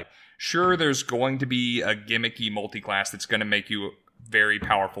play. Sure, there's going to be a gimmicky multiclass that's going to make you very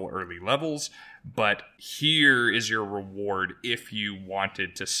powerful early levels, but here is your reward if you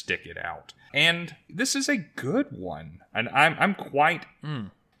wanted to stick it out. And this is a good one. And I'm quite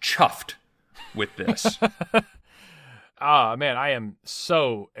chuffed with this. Ah, man, I am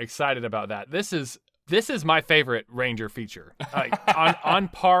so excited about that. This is my favorite Ranger feature. On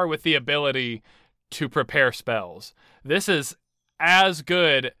par with the ability to prepare spells. This is as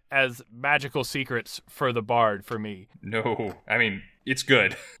good as Magical Secrets for the Bard for me. No, I mean, it's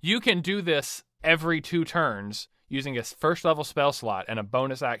good. You can do this every 2 turns using a first level spell slot and a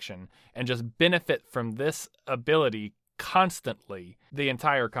bonus action and just benefit from this ability constantly the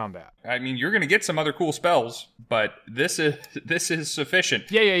entire combat. I mean, you're going to get some other cool spells, but this is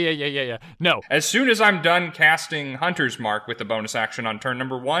sufficient. Yeah. No. As soon as I'm done casting Hunter's Mark with the bonus action on turn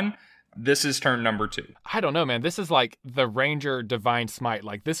number 1, this is turn number 2. I don't know, man. This is like the Ranger Divine Smite.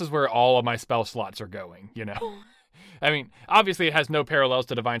 Like, this is where all of my spell slots are going, I mean, obviously it has no parallels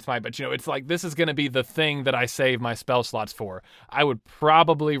to Divine Smite, but, it's like this is going to be the thing that I save my spell slots for. I would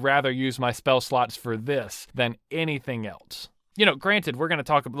probably rather use my spell slots for this than anything else. Granted, we're going to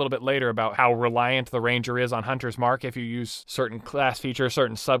talk a little bit later about how reliant the Ranger is on Hunter's Mark if you use certain class features,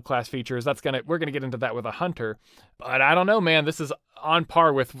 certain subclass features. We're going to get into that with a Hunter. But I don't know, man. This is on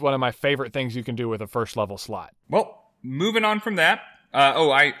par with one of my favorite things you can do with a first level slot. Well, moving on from that.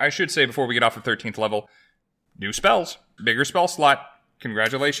 I should say before we get off the 13th level, new spells, bigger spell slot.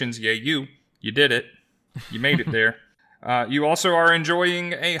 Congratulations, yay you. You did it. You made it there. You also are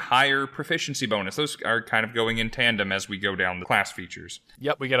enjoying a higher proficiency bonus. Those are kind of going in tandem as we go down the class features.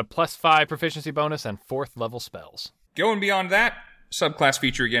 Yep, we get a +5 proficiency bonus and 4th level spells. Going beyond that, subclass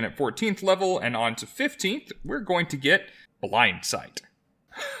feature again at 14th level, and on to 15th, we're going to get Blind Sight.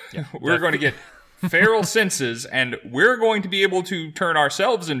 Yeah, we're going to get Feral Senses, and we're going to be able to turn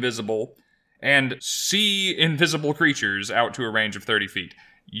ourselves invisible and see invisible creatures out to a range of 30 feet.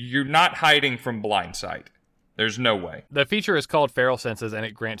 You're not hiding from Blind Sight. There's no way. The feature is called Feral Senses, and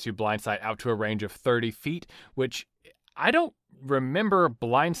it grants you Blind Sight out to a range of 30 feet, which I don't remember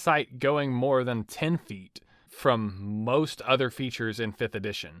Blind Sight going more than 10 feet from most other features in 5th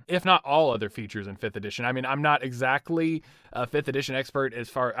edition, if not all other features in 5th edition. I mean, I'm not exactly a 5th edition expert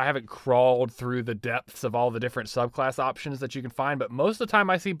I haven't crawled through the depths of all the different subclass options that you can find, but most of the time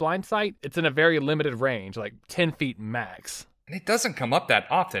I see Blind Sight, it's in a very limited range, like 10 feet max. And it doesn't come up that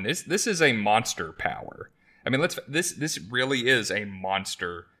often. This is a monster power. I mean, this really is a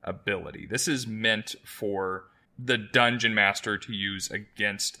monster ability. This is meant for the dungeon master to use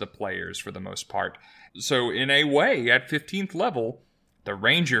against the players for the most part. So in a way, at 15th level, the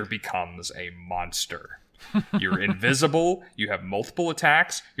ranger becomes a monster. You're invisible, you have multiple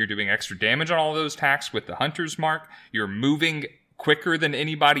attacks, you're doing extra damage on all those attacks with the hunter's mark, you're moving quicker than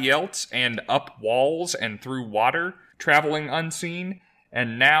anybody else and up walls and through water, traveling unseen,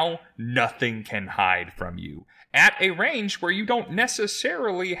 and now nothing can hide from you. At a range where you don't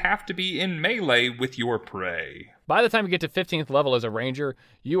necessarily have to be in melee with your prey. By the time you get to 15th level as a ranger,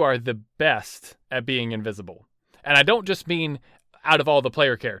 you are the best at being invisible. And I don't just mean out of all the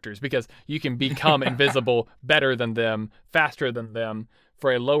player characters, because you can become invisible better than them, faster than them,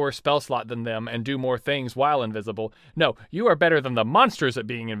 for a lower spell slot than them, and do more things while invisible. No, you are better than the monsters at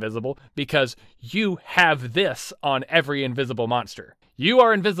being invisible, because you have this on every invisible monster. You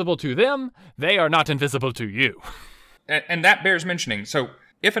are invisible to them, they are not invisible to you. And that bears mentioning. So,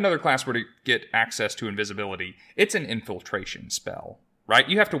 if another class were to get access to invisibility, it's an infiltration spell, right?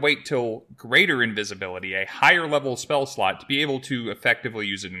 You have to wait till greater invisibility, a higher level spell slot, to be able to effectively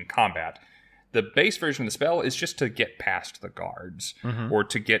use it in combat. The base version of the spell is just to get past the guards, or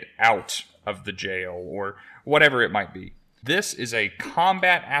to get out of the jail, or whatever it might be. This is a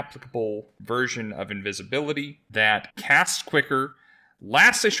combat applicable version of invisibility that casts quicker,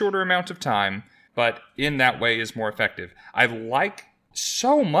 lasts a shorter amount of time, but in that way is more effective. I like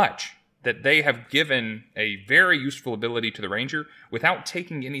so much that they have given a very useful ability to the ranger without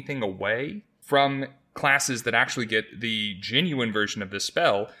taking anything away from classes that actually get the genuine version of this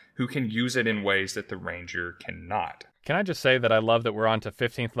spell, who can use it in ways that the ranger cannot. Can I just say that I love that we're on to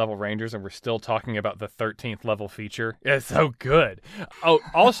 15th level rangers and we're still talking about the 13th level feature? It's so good. Oh,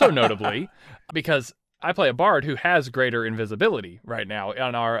 also notably, because I play a bard who has greater invisibility right now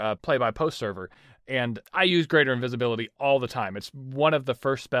on our play-by-post server, and I use greater invisibility all the time. It's one of the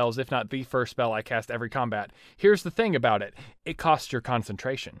first spells, if not the first spell I cast every combat. Here's the thing about it. It costs your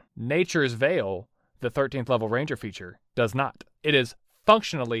concentration. Nature's Veil, the 13th level ranger feature, does not. It is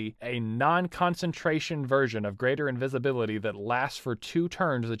functionally a non-concentration version of greater invisibility that lasts for 2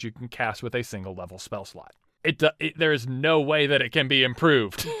 turns that you can cast with a single level spell slot. There is no way that it can be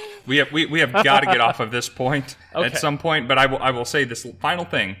improved. We have got to get off of this point at some point, but I will say this final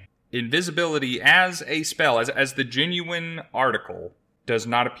thing. Invisibility as a spell, as the genuine article, does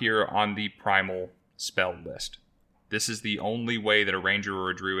not appear on the primal spell list. This is the only way that a ranger or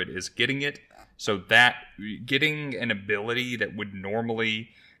a druid is getting it, so that getting an ability that would normally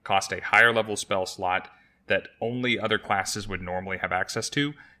cost a higher level spell slot that only other classes would normally have access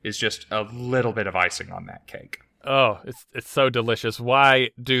to is just a little bit of icing on that cake. Oh, it's so delicious. Why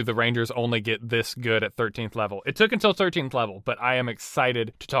do the Rangers only get this good at 13th level? It took until 13th level, but I am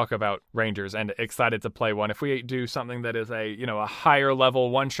excited to talk about Rangers and excited to play one. If we do something that is a higher level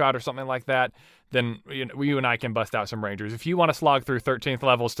one-shot or something like that, then you and I can bust out some Rangers. If you want to slog through 13th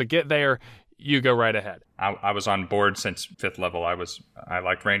levels to get there, you go right ahead. I was on board since 5th level. I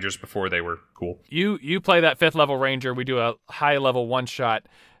liked Rangers before they were cool. You play that 5th level Ranger. We do a high level one-shot.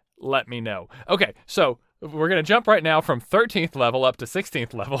 Let me know. Okay, so we're going to jump right now from 13th level up to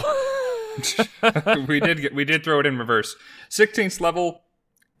 16th level. we did throw it in reverse. 16th level,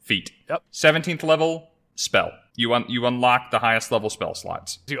 feat. Yep. 17th level, spell. You unlock the highest level spell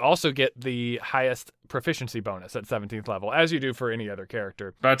slots. You also get the highest proficiency bonus at 17th level, as you do for any other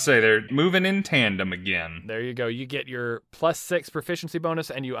character. About to say, they're moving in tandem again. There you go. You get your +6 proficiency bonus,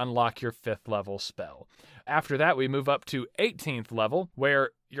 and you unlock your 5th level spell. After that, we move up to 18th level,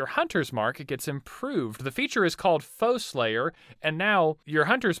 where your Hunter's Mark gets improved. The feature is called Foe Slayer, and now your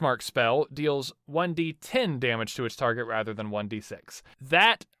Hunter's Mark spell deals 1d10 damage to its target rather than 1d6.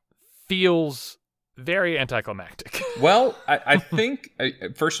 That feels very anticlimactic. Well, I think,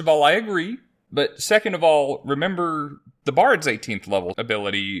 first of all, I agree. But second of all, remember the Bard's 18th level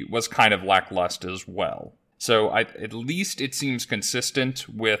ability was kind of lackluster as well. So at least it seems consistent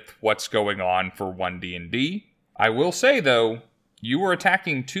with what's going on for 1D&D. I will say, though, you were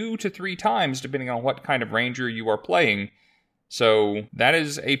attacking 2 to 3 times depending on what kind of ranger you are playing. So that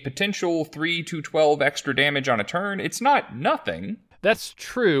is a potential 3 to 12 extra damage on a turn. It's not nothing. That's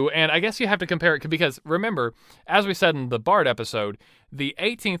true, and I guess you have to compare it because, remember, as we said in the Bard episode, the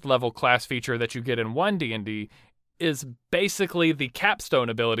 18th level class feature that you get in 1D&D is basically the capstone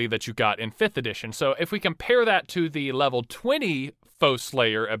ability that you got in 5th edition. So if we compare that to the level 20 Foe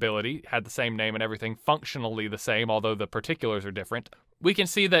Slayer ability, had the same name and everything, functionally the same, although the particulars are different, we can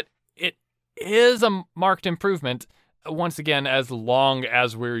see that it is a marked improvement. Once again, as long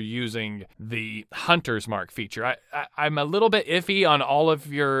as we're using the Hunter's Mark feature. I'm a little bit iffy on all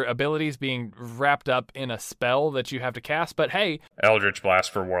of your abilities being wrapped up in a spell that you have to cast, but hey... Eldritch Blast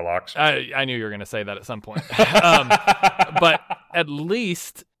for Warlocks. I knew you were going to say that at some point. But at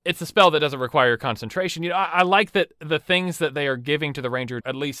least it's a spell that doesn't require concentration. You know, I like that the things that they are giving to the ranger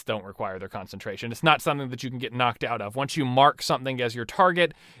at least don't require their concentration. It's not something that you can get knocked out of. Once you mark something as your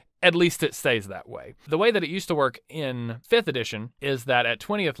target, at least it stays that way. The way that it used to work in 5th edition is that at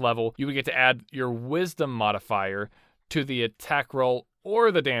 20th level, you would get to add your wisdom modifier to the attack roll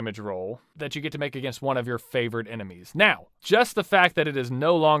or the damage roll that you get to make against one of your favored enemies. Now, just the fact that it is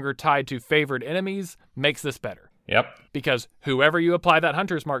no longer tied to favored enemies makes this better. Yep. Because whoever you apply that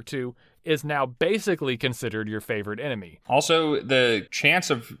Hunter's Mark to is now basically considered your favorite enemy. Also, the chance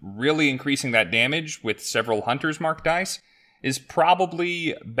of really increasing that damage with several Hunter's Mark dice is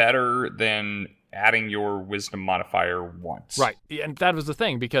probably better than adding your wisdom modifier once. Right, and that was the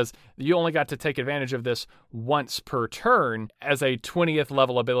thing, because you only got to take advantage of this once per turn as a 20th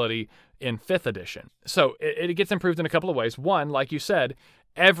level ability in 5th edition. So it gets improved in a couple of ways. One, like you said,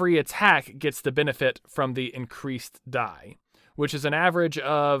 every attack gets the benefit from the increased die, which is an average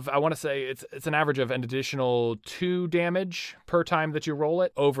of, I want to say it's an average of an additional 2 damage per time that you roll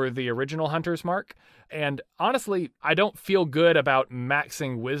it over the original Hunter's Mark. And honestly, I don't feel good about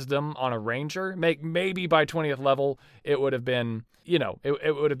maxing wisdom on a ranger. Maybe by 20th level, it would have been,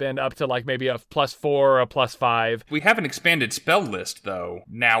 it would have been up to like maybe a +4 or a +5. We have an expanded spell list, though.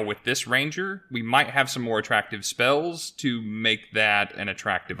 Now with this ranger, we might have some more attractive spells to make that an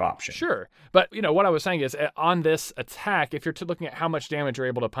attractive option. Sure. But, what I was saying is on this attack, if you're looking at how much damage you're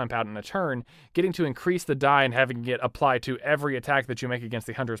able to pump out in a turn, getting to increase the die and having it apply to every attack that you make against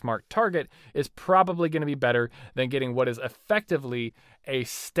the Hunter's Mark target is probably going to be better than getting what is effectively a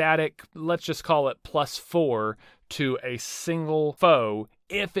static, let's just call it +4 to a single foe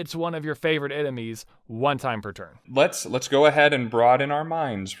if it's one of your favorite enemies one time per turn. Let's go ahead and broaden our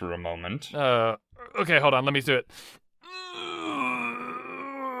minds for a moment. Okay, hold on, let me do it.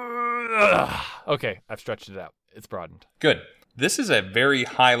 Okay, I've stretched it out. It's broadened. Good. This is a very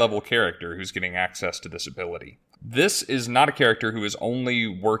high-level character who's getting access to this ability. This is not a character who is only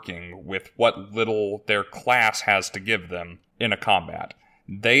working with what little their class has to give them in a combat.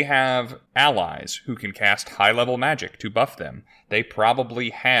 They have allies who can cast high-level magic to buff them. They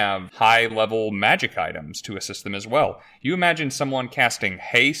probably have high-level magic items to assist them as well. You imagine someone casting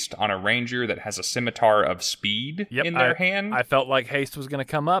haste on a ranger that has a scimitar of speed in their hand? I felt like haste was going to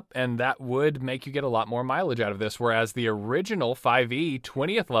come up, and that would make you get a lot more mileage out of this, whereas the original 5e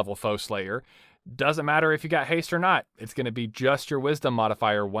 20th level Foe Slayer doesn't matter if you got haste or not. It's going to be just your wisdom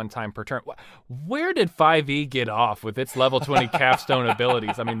modifier one time per turn. Where did 5e get off with its level 20 capstone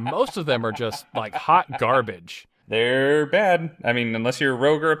abilities? I mean, most of them are just like hot garbage. They're bad. I mean, unless you're a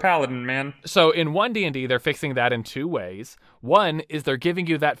rogue or a paladin, man. So in 1D&D, they're fixing that in 2 ways. One is they're giving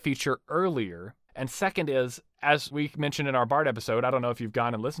you that feature earlier. And second is, as we mentioned in our Bard episode, I don't know if you've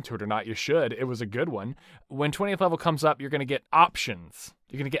gone and listened to it or not, you should. It was a good one. When 20th level comes up, you're going to get options.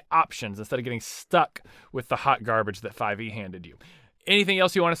 You're going to get options instead of getting stuck with the hot garbage that 5e handed you. Anything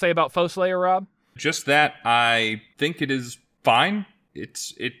else you want to say about Foe Slayer, Rob? Just that I think it is fine.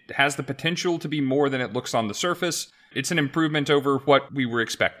 It has the potential to be more than it looks on the surface. It's an improvement over what we were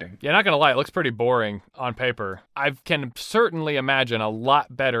expecting. Yeah, not going to lie, it looks pretty boring on paper. I can certainly imagine a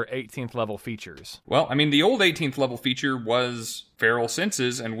lot better 18th level features. Well, I mean, the old 18th level feature was Feral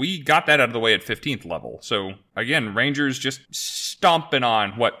Senses, and we got that out of the way at 15th level. So, again, Rangers just stomping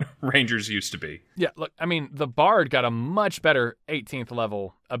on what Rangers used to be. Yeah, look, I mean, the Bard got a much better 18th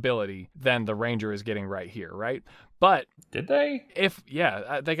level ability than the Ranger is getting right here, right? But... Did they?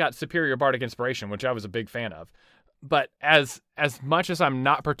 They got Superior Bardic Inspiration, which I was a big fan of. But as much as I'm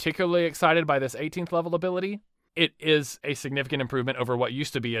not particularly excited by this 18th level ability, it is a significant improvement over what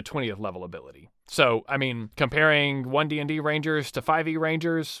used to be a 20th level ability. So, I mean, comparing 1D&D Rangers to 5e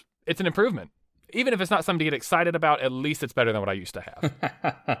Rangers, it's an improvement. Even if it's not something to get excited about, at least it's better than what I used to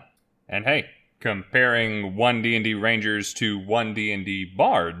have. And hey, comparing 1D&D Rangers to 1D&D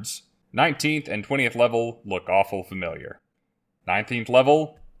Bards, 19th and 20th level look awful familiar. 19th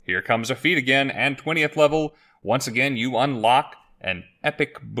level, here comes a feat again, and 20th level, once again you unlock an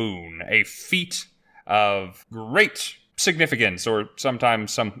epic boon, a feat of great significance, or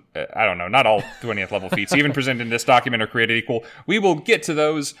sometimes some, I don't know, not all 20th level feats, even presented in this document, are created equal. We will get to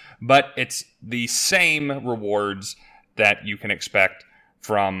those, but it's the same rewards that you can expect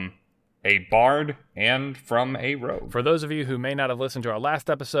from a bard and from a rogue. For those of you who may not have listened to our last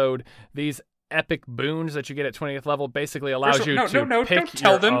episode, these epic boons that you get at 20th level basically allows you to pick don't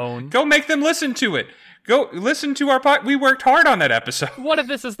tell your them. own. Go make them listen to it. Go listen to our pod. We worked hard on that episode. What if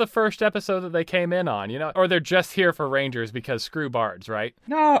this is the first episode that they came in on, or they're just here for Rangers because screw bards, right?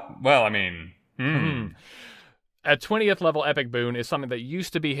 No, well, I mean, A 20th level epic boon is something that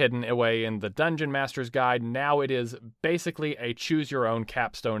used to be hidden away in the Dungeon Master's Guide. Now it is basically a choose your own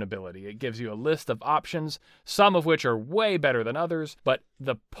capstone ability. It gives you a list of options, some of which are way better than others, but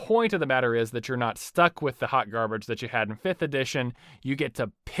the point of the matter is that you're not stuck with the hot garbage that you had in 5th edition. You get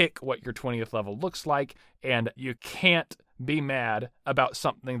to pick what your 20th level looks like, and you can't be mad about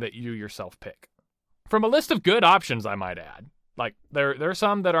something that you yourself pick. From a list of good options, I might add. Like, there are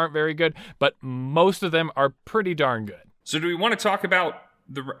some that aren't very good, but most of them are pretty darn good. So do we want to talk about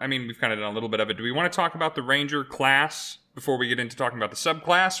we've kind of done a little bit of it. Do we want to talk about the Ranger class before we get into talking about the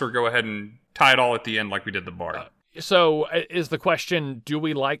subclass, or go ahead and tie it all at the end like we did the Bard? So is the question, do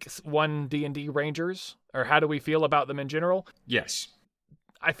we like 1D&D Rangers? Or how do we feel about them in general? Yes.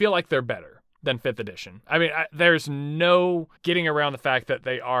 I feel like they're better than 5th edition. I mean, there's no getting around the fact that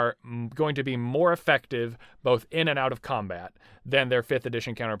they are going to be more effective both in and out of combat than their 5th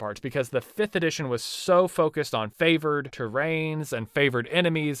edition counterparts, because the 5th edition was so focused on favored terrains and favored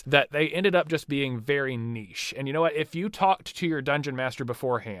enemies that they ended up just being very niche. And you know what? If you talked to your dungeon master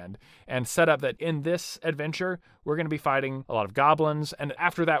beforehand and set up that in this adventure, we're going to be fighting a lot of goblins, and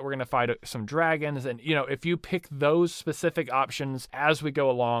after that, we're going to fight some dragons, and if you pick those specific options as we go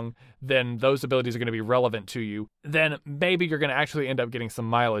along, then those abilities are going to be relevant to you, then maybe you're going to actually end up getting some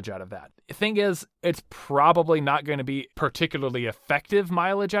mileage out of that. The thing is, it's probably not going to be particularly effective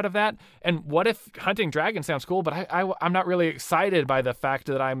mileage out of that. And what if hunting dragons sounds cool, but I'm not really excited by the fact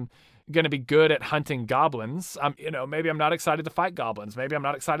that I'm going to be good at hunting goblins. Maybe I'm not excited to fight goblins. Maybe I'm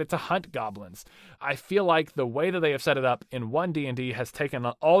not excited to hunt goblins. I feel like the way that they have set it up in 1D&D has taken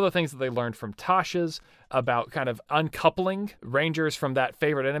all the things that they learned from Tasha's about kind of uncoupling Rangers from that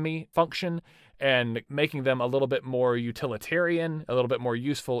favorite enemy function and making them a little bit more utilitarian, a little bit more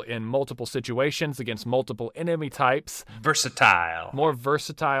useful in multiple situations against multiple enemy types. Versatile. More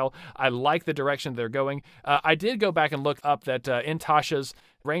versatile. I like the direction they're going. I did go back and look up that in Tasha's,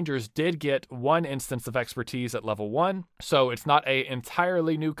 Rangers did get one instance of expertise at level 1, so it's not an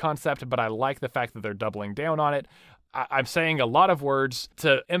entirely new concept, but I like the fact that they're doubling down on it. I'm saying a lot of words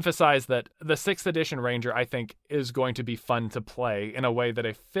to emphasize that the 6th edition Ranger, I think, is going to be fun to play in a way that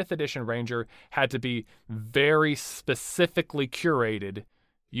a 5th edition Ranger had to be very specifically curated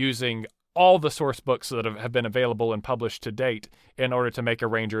using all the source books that have been available and published to date in order to make a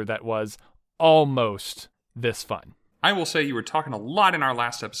Ranger that was almost this fun. I will say you were talking a lot in our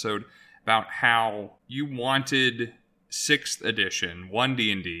last episode about how you wanted 6th edition,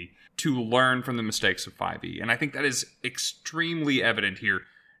 1D&D, to learn from the mistakes of 5e. And I think that is extremely evident here.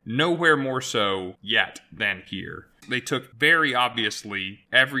 Nowhere more so yet than here. They took very obviously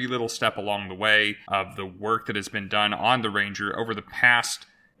every little step along the way of the work that has been done on the Ranger over the past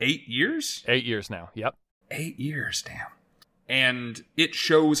 8 years? 8 years now, yep. 8 years, damn. And it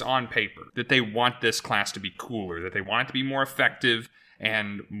shows on paper that they want this class to be cooler, that they want it to be more effective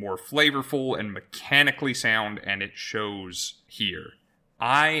and more flavorful and mechanically sound, and it shows here.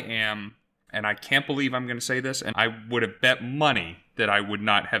 I am, and I can't believe I'm going to say this, and I would have bet money that I would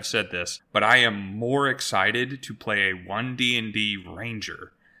not have said this, but I am more excited to play a 1D&D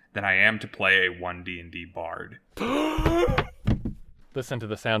Ranger than I am to play a 1D&D Bard. Listen to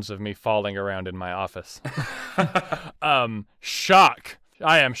the sounds of me falling around in my office. Shock.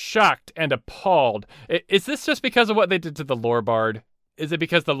 I am shocked and appalled. Is this just because of what they did to the Lore Bard? Is it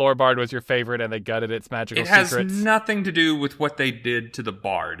because the Lore Bard was your favorite and they gutted its magical secrets? It has nothing to do with what they did to the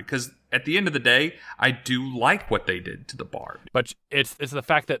Bard, because at the end of the day, I do like what they did to the Bard. But it's the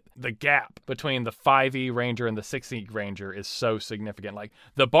fact that the gap between the 5e Ranger and the 6e Ranger is so significant. Like,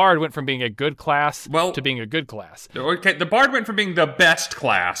 the Bard went from being a good class to being a good class. Okay, the Bard went from being the best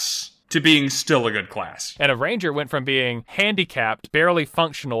class to being still a good class. And a ranger went from being handicapped, barely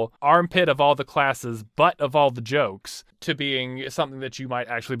functional, armpit of all the classes, butt of all the jokes, to being something that you might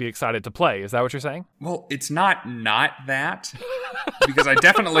actually be excited to play. Is that what you're saying? Well, it's not that, because I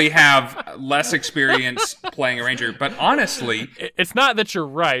definitely have less experience playing a ranger, but honestly... It's not that you're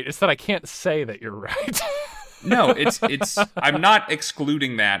right, it's that I can't say that you're right. No, it's I'm not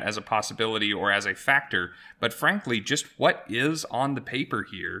excluding that as a possibility or as a factor, but frankly, just what is on the paper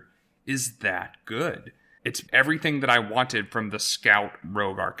here is that good. It's everything that I wanted from the scout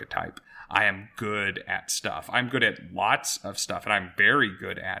rogue archetype. I am good at stuff. I'm good at lots of stuff, and I'm very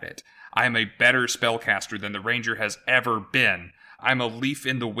good at it. I am a better spellcaster than the ranger has ever been. I'm a leaf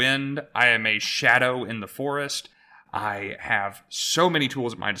in the wind. I am a shadow in the forest. I have so many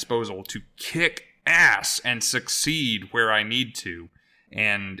tools at my disposal to kick ass and succeed where I need to.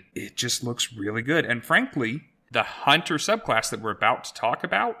 And it just looks really good. And frankly, the hunter subclass that we're about to talk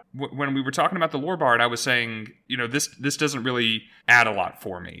about, when we were talking about the lore bard, I was saying, this doesn't really add a lot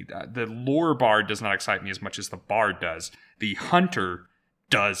for me. The lore bard does not excite me as much as the bard does. The hunter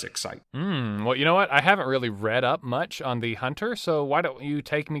does excite me. Well, you know what? I haven't really read up much on the hunter, so why don't you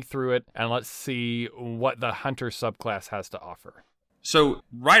take me through it and let's see what the hunter subclass has to offer. So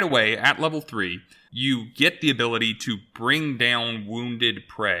right away, at level 3, you get the ability to bring down wounded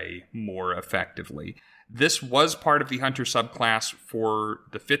prey more effectively. This was part of the Hunter subclass for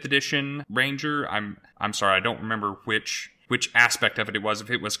the 5th edition Ranger. I'm sorry, I don't remember which aspect of it was, if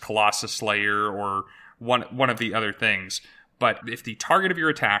it was Colossus Slayer or one of the other things. But if the target of your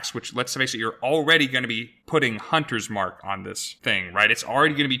attacks, which let's face it, you're already going to be putting Hunter's Mark on this thing, right? It's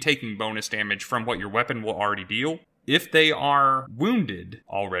already going to be taking bonus damage from what your weapon will already deal. If they are wounded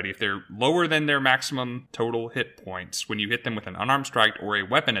already, if they're lower than their maximum total hit points, when you hit them with an unarmed strike or a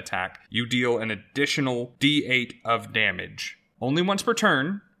weapon attack, you deal an additional D8 of damage. Only once per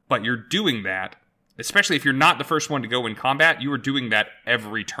turn, but you're doing that, especially if you're not the first one to go in combat, you are doing that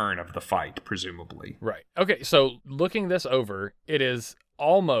every turn of the fight, presumably. Right. Okay, so looking this over, it is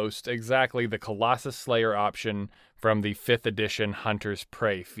almost exactly the Colossus Slayer option from the 5th edition Hunter's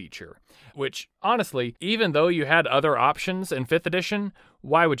Prey feature. Which, honestly, even though you had other options in 5th edition,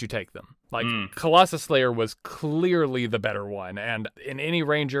 why would you take them? Colossus Slayer was clearly the better one, and in any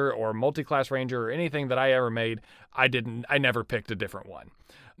ranger or multi-class ranger or anything that I ever made, I never picked a different one.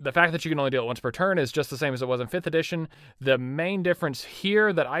 The fact that you can only deal it once per turn is just the same as it was in 5th edition. The main difference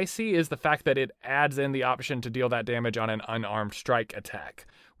here that I see is the fact that it adds in the option to deal that damage on an unarmed strike attack,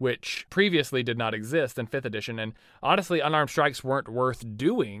 which previously did not exist in 5th edition. And honestly, unarmed strikes weren't worth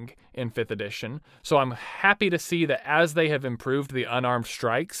doing in 5th edition. So I'm happy to see that as they have improved the unarmed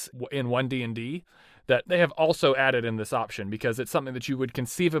strikes in 1D&D, that they have also added in this option, because it's something that you would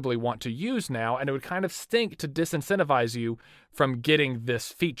conceivably want to use now, and it would kind of stink to disincentivize you from getting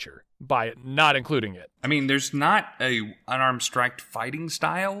this feature by not including it. I mean, there's not a unarmed strike fighting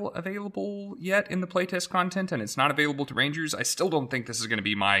style available yet in the playtest content, and it's not available to rangers. I still don't think this is going to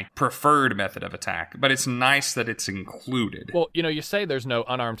be my preferred method of attack, but it's nice that it's included. Well, you say there's no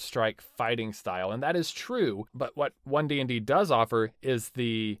unarmed strike fighting style, and that is true, but what 1D&D does offer is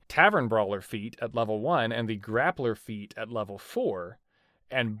the Tavern Brawler feat at level 1 and the Grappler feat at level 4.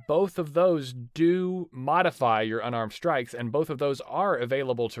 And both of those do modify your unarmed strikes, and both of those are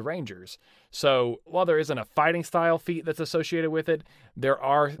available to rangers. So while there isn't a fighting style feat that's associated with it, there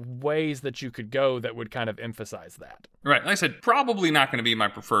are ways that you could go that would kind of emphasize that. Right. Like I said, probably not going to be my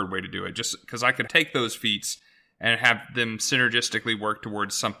preferred way to do it, just because I could take those feats and have them synergistically work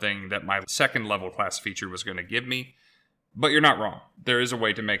towards something that my second level class feature was going to give me. But you're not wrong. There is a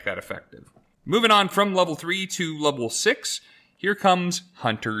way to make that effective. Moving on from level 3 to level 6, here comes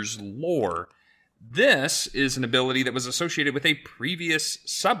Hunter's Lore. This is an ability that was associated with a previous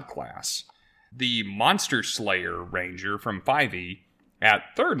subclass. The Monster Slayer Ranger from 5e,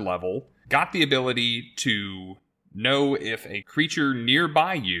 at 3rd level, got the ability to know if a creature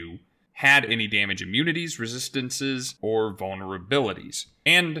nearby you had any damage immunities, resistances, or vulnerabilities,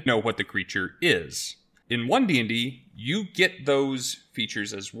 and know what the creature is. In 1D&D, you get those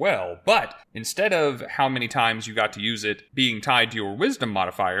features as well, but instead of how many times you got to use it being tied to your wisdom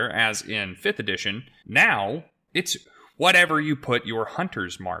modifier, as in 5th edition, now it's whatever you put your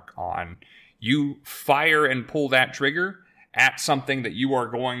hunter's mark on. You fire and pull that trigger at something that you are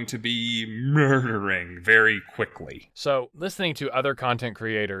going to be murdering very quickly. So, listening to other content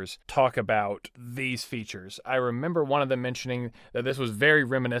creators talk about these features, I remember one of them mentioning that this was very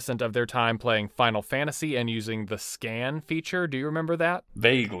reminiscent of their time playing Final Fantasy and using the scan feature. Do you remember that?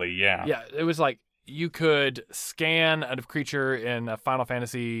 Vaguely, yeah. Yeah, it was like, you could scan a creature in a Final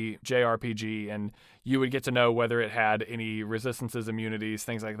Fantasy JRPG, and you would get to know whether it had any resistances, immunities,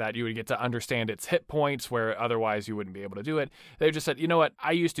 things like that. You would get to understand its hit points, where otherwise you wouldn't be able to do it. They just said, you know what?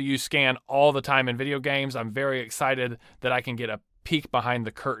 I used to use scan all the time in video games. I'm very excited that I can get a peek behind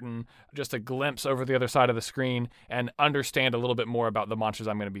the curtain, just a glimpse over the other side of the screen, and understand a little bit more about the monsters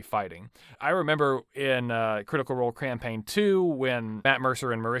I'm going to be fighting. I remember in Critical Role Campaign 2 when Matt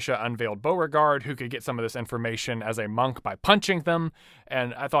Mercer and Marisha unveiled Beauregard, who could get some of this information as a monk by punching them.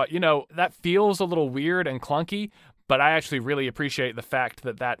 And I thought, that feels a little weird and clunky, but I actually really appreciate the fact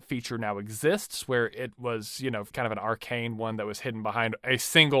that that feature now exists, where it was, kind of an arcane one that was hidden behind a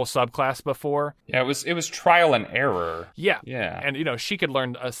single subclass before. Yeah, it was trial and error. Yeah. Yeah. And, she could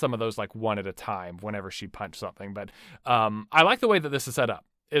learn some of those like one at a time whenever she punched something. But I like the way that this is set up,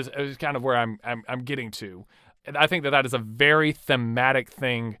 is kind of where I'm getting to. And I think that is a very thematic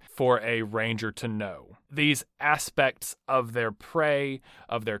thing for a ranger to know. These aspects of their prey,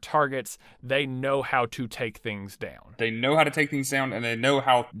 of their targets, they know how to take things down. They know how to take things down, and they know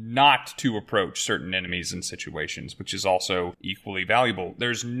how not to approach certain enemies and situations, which is also equally valuable.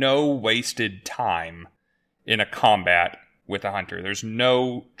 There's no wasted time in a combat with a hunter. There's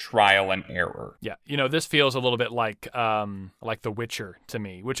no trial and error. Yeah, this feels a little bit like The Witcher to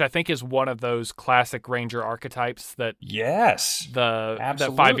me, which I think is one of those classic ranger archetypes that that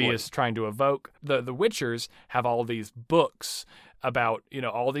 5e is trying to evoke. The Witchers have all these books about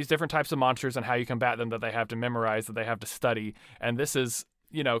all these different types of monsters and how you combat them, that they have to memorize, that they have to study, and this is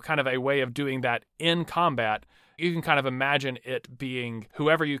kind of a way of doing that in combat. You can kind of imagine it being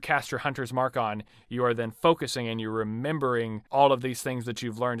whoever you cast your hunter's mark on, you are then focusing and you're remembering all of these things that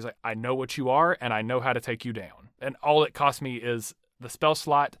you've learned. It's like, I know what you are and I know how to take you down. And all it cost me is the spell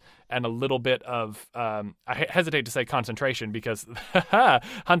slot and a little bit of, I hesitate to say concentration, because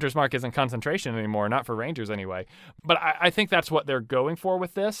hunter's mark isn't concentration anymore, not for rangers anyway. But I think that's what they're going for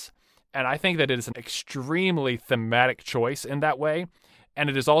with this. And I think that it is an extremely thematic choice in that way. And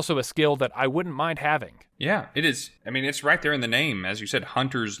it is also a skill that I wouldn't mind having. Yeah, it is. I mean, it's right there in the name. As you said,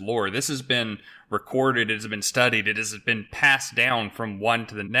 hunter's lore. This has been recorded, it has been studied, it has been passed down from one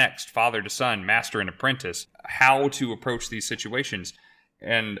to the next, father to son, master and apprentice, how to approach these situations.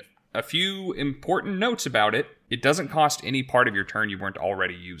 And a few important notes about it. It doesn't cost any part of your turn you weren't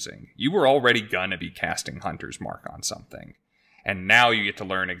already using. You were already gonna be casting hunter's mark on something. And now you get to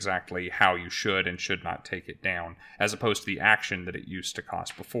learn exactly how you should and should not take it down, as opposed to the action that it used to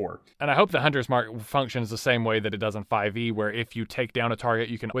cost before. And I hope the Hunter's Mark functions the same way that it does in 5e, where if you take down a target,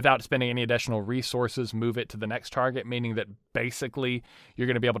 you can, without spending any additional resources, move it to the next target, meaning that basically you're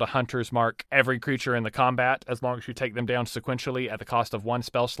going to be able to Hunter's Mark every creature in the combat as long as you take them down sequentially at the cost of one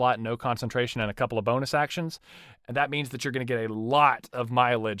spell slot, no concentration, and a couple of bonus actions. And that means that you're going to get a lot of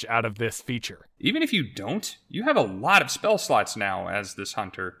mileage out of this feature. Even if you don't, you have a lot of spell slots now as this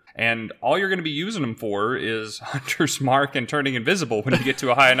hunter, and all you're going to be using them for is Hunter's Mark and turning invisible when you get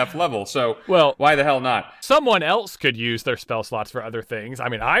to a high enough level. So, well, why the hell not? Someone else could use their spell slots for other things. I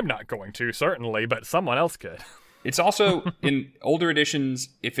mean, I'm not going to, certainly, but someone else could. It's also, in older editions,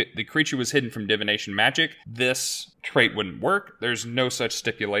 if the creature was hidden from divination magic, this trait wouldn't work. There's no such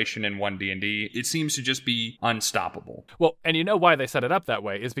stipulation in 1D&D. It seems to just be unstoppable. Well, and you know why they set it up that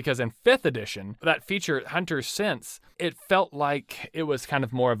way is because in 5th edition, that feature, Hunter's Sense, it felt like it was kind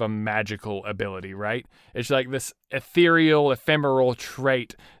of more of a magical ability, right? It's like this ethereal, ephemeral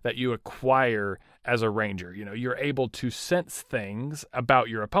trait that you acquire as a ranger. You're able to sense things about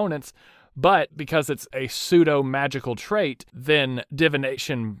your opponents. But because it's a pseudo-magical trait, then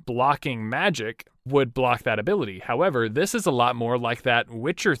divination blocking magic would block that ability. However, this is a lot more like that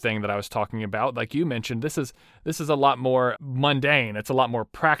Witcher thing that I was talking about. Like you mentioned, this is a lot more mundane. It's a lot more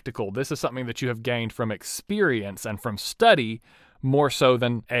practical. This is something that you have gained from experience and from study, more so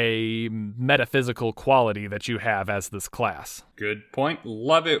than a metaphysical quality that you have as this class. Good point.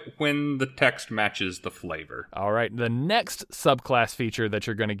 Love it when the text matches the flavor. All right, the next subclass feature that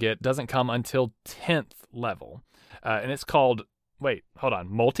you're going to get doesn't come until 10th level, and it's called,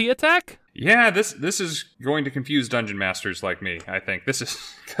 multi-attack? Yeah, this is going to confuse dungeon masters like me, I think. This is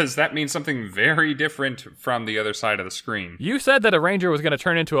because that means something very different from the other side of the screen. You said that a ranger was going to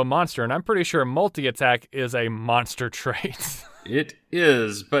turn into a monster, and I'm pretty sure multi-attack is a monster trait. It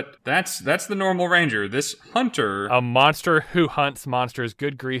is, but that's the normal ranger. This hunter... A monster who hunts monsters.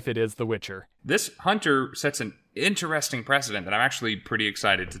 Good grief, it is the Witcher. This hunter sets an interesting precedent that I'm actually pretty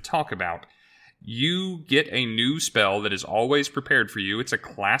excited to talk about. You get a new spell that is always prepared for you. It's a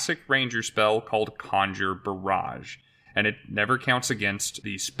classic ranger spell called Conjure Barrage, and it never counts against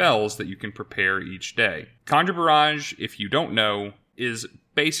the spells that you can prepare each day. Conjure Barrage, if you don't know, is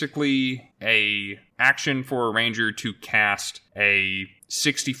basically a action for a ranger to cast a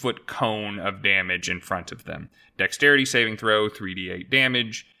 60-foot cone of damage in front of them. Dexterity saving throw, 3d8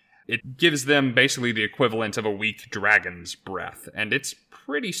 damage. It gives them basically the equivalent of a weak dragon's breath, and it's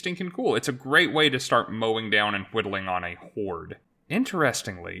pretty stinking cool. It's a great way to start mowing down and whittling on a horde.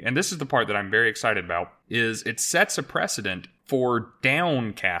 Interestingly, and this is the part that I'm very excited about, is it sets a precedent for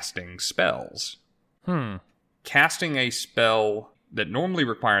downcasting spells. Casting a spell that normally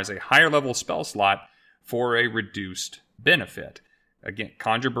requires a higher level spell slot for a reduced benefit. Again,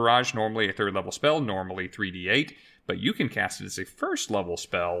 Conjure Barrage, normally a 3rd level spell, normally 3d8, but you can cast it as a 1st level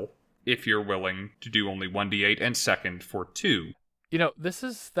spell if you're willing to do only 1d8 and 2nd for 2. You know,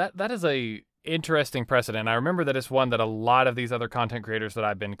 that is a interesting precedent. I remember that it's one that a lot of these other content creators that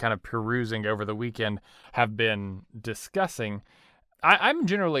I've been kind of perusing over the weekend have been discussing. I'm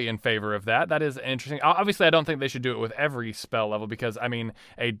generally in favor of that. That is interesting. Obviously, I don't think they should do it with every spell level because, I mean,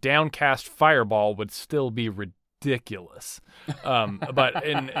 a downcast fireball would still be ridiculous. But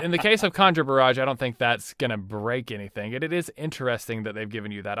in the case of Conjure Barrage, I don't think that's going to break anything. It is interesting that they've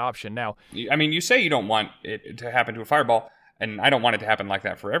given you that option. Now, I mean, you say you don't want it to happen to a fireball, and I don't want it to happen like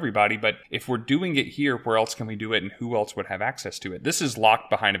that for everybody, but if we're doing it here, where else can we do it, and who else would have access to it? This is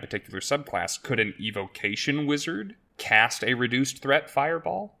locked behind a particular subclass. Could an evocation wizard cast a reduced threat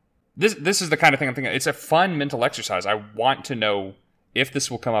fireball? This is the kind of thing I'm thinking. It's a fun mental exercise. I want to know if this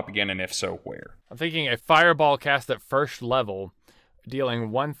will come up again, and if so, where. I'm thinking a fireball cast at 1st level,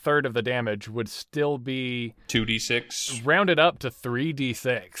 dealing 1/3 of the damage, would still be 2d6, rounded up to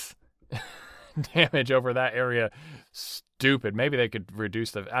 3d6 damage over that area. Stupid. Maybe they could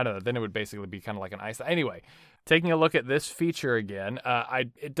reduce the, I don't know, then it would basically be kind of like an ice. Anyway, taking a look at this feature again,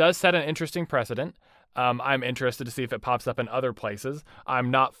 it does set an interesting precedent. I'm interested to see if it pops up in other places. I'm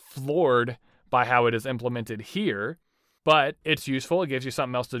not floored by how it is implemented here, but it's useful. It gives you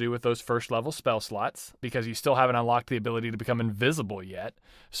something else to do with those 1st level spell slots because you still haven't unlocked the ability to become invisible yet.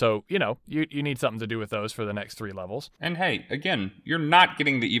 So, you know, you need something to do with those for the next 3 levels. And hey, again, you're not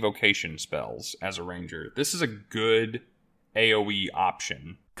getting the evocation spells as a ranger. This is a good AoE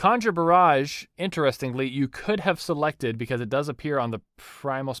option. Conjure Barrage, interestingly, you could have selected, because it does appear on the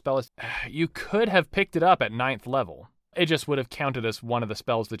primal spell list, you could have picked it up at 9th level. It just would have counted as one of the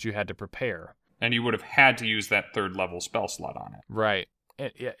spells that you had to prepare. And you would have had to use that 3rd level spell slot on it. Right.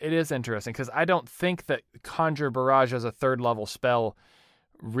 It is interesting, because I don't think that Conjure Barrage as a 3rd level spell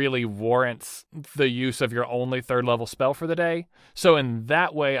really warrants the use of your only 3rd level spell for the day. So in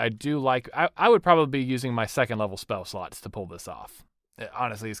that way, I do like, I would probably be using my 2nd level spell slots to pull this off.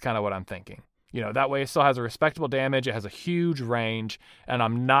 Honestly, is kind of what I'm thinking. You know, that way it still has a respectable damage, it has a huge range, and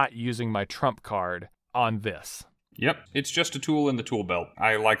I'm not using my trump card on this. Yep, it's just a tool in the tool belt.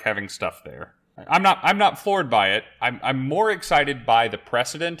 I like having stuff there. I'm not floored by it. I'm more excited by the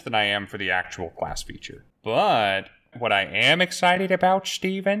precedent than I am for the actual class feature. But what I am excited about,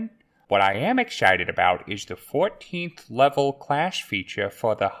 Steven, what I am excited about is the 14th level class feature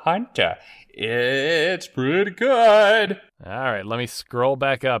for the Hunter. It's pretty good. All right, let me scroll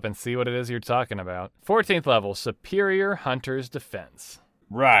back up and see what it is you're talking about. 14th level, Superior Hunter's Defense.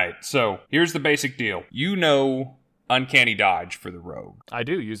 Right, so here's the basic deal. You know Uncanny Dodge for the rogue. I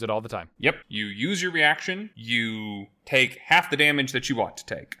do use it all the time. Yep, you use your reaction, you take half the damage that you want to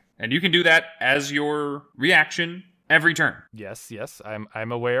take. And you can do that as your reaction every turn. Yes,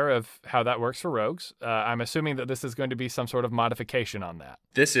 I'm aware of how that works for rogues. I'm assuming that this is going to be some sort of modification on that.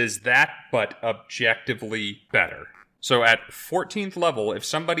 This is that, but objectively better. So at 14th level, if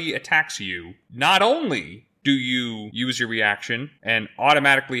somebody attacks you, not only do you use your reaction and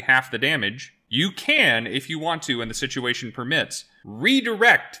automatically half the damage, you can, if you want to and the situation permits,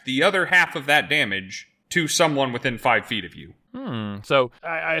 redirect the other half of that damage to someone within 5 feet of you. So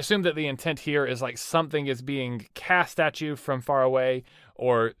I assume that the intent here is like something is being cast at you from far away,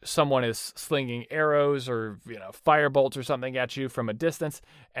 or someone is slinging arrows or, fire bolts or something at you from a distance,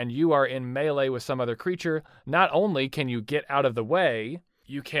 and you are in melee with some other creature. Not only can you get out of the way,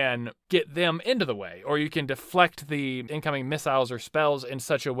 you can get them into the way, or you can deflect the incoming missiles or spells in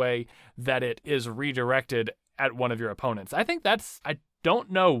such a way that it is redirected at one of your opponents. I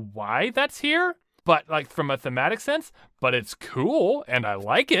don't know why that's here, but from a thematic sense, but it's cool and I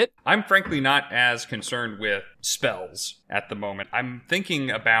like it. I'm frankly not as concerned with spells at the moment. I'm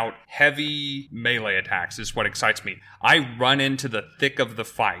thinking about heavy melee attacks is what excites me. I run into the thick of the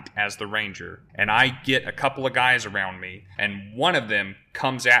fight as the ranger, and I get a couple of guys around me, and one of them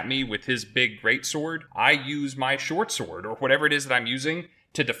comes at me with his big greatsword. I use my short sword, or whatever it is that I'm using,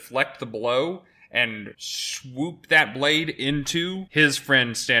 to deflect the blow and swoop that blade into his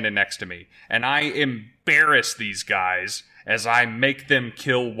friend standing next to me. And I embarrass these guys as I make them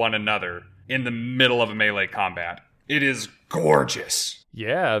kill one another in the middle of a melee combat. It is gorgeous.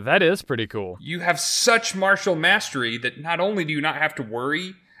 Yeah, that is pretty cool. You have such martial mastery that not only do you not have to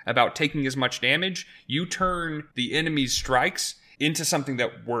worry about taking as much damage, you turn the enemy's strikes into something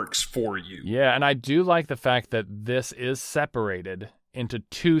that works for you. Yeah, and I do like the fact that this is separated into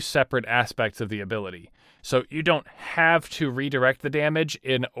two separate aspects of the ability. So you don't have to redirect the damage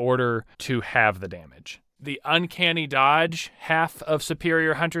in order to have the damage. The uncanny dodge half of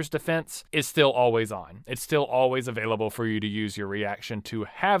Superior Hunter's defense is still always on. It's still always available for you to use your reaction to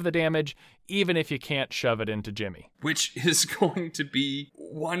have the damage, even if you can't shove it into Jimmy. Which is going to be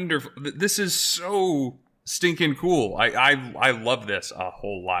wonderful. This is so stinking cool. I love this a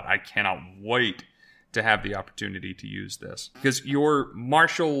whole lot. I cannot wait to have the opportunity to use this. Because your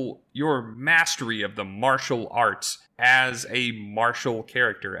mastery of the martial arts as a martial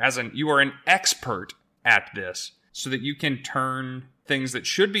character, you are an expert at this, so that you can turn things that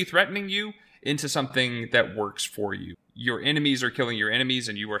should be threatening you into something that works for you. Your enemies are killing your enemies,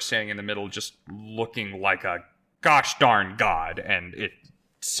 and you are standing in the middle just looking like a gosh darn god, and it's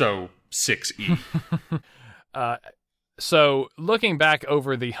so 6E. So looking back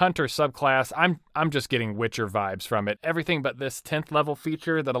over the Hunter subclass, I'm just getting Witcher vibes from it. Everything but this 10th level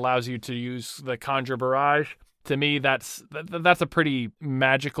feature that allows you to use the Conjure Barrage. To me, that's a pretty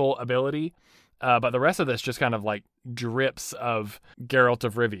magical ability. But the rest of this just kind of like drips of Geralt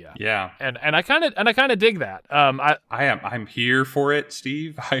of Rivia. Yeah, and I kind of dig that. I'm here for it,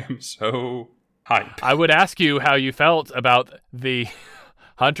 Steve. I am so hyped. I would ask you how you felt about the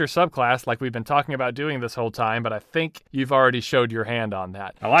Hunter subclass, like we've been talking about doing this whole time, but I think you've already showed your hand on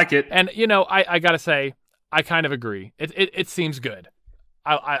that. I like it, and I gotta say, I kind of agree. It seems good.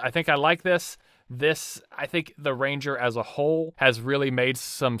 I think I like this. I think the Ranger as a whole has really made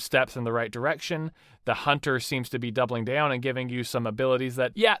some steps in the right direction. The Hunter seems to be doubling down and giving you some abilities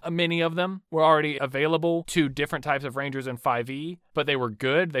that, many of them were already available to different types of Rangers in 5e, but they were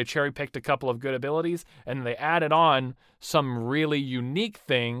good. They cherry-picked a couple of good abilities, and they added on some really unique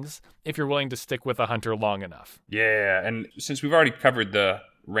things if you're willing to stick with a Hunter long enough. Yeah, and since we've already covered the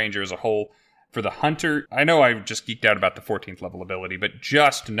Ranger as a whole, for the Hunter, I know I just geeked out about the 14th level ability, but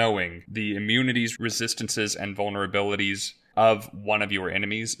just knowing the immunities, resistances, and vulnerabilities of one of your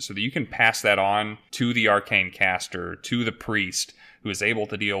enemies so that you can pass that on to the Arcane Caster, to the Priest, who is able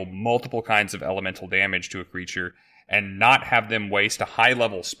to deal multiple kinds of elemental damage to a creature and not have them waste a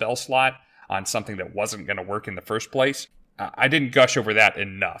high-level spell slot on something that wasn't going to work in the first place. I didn't gush over that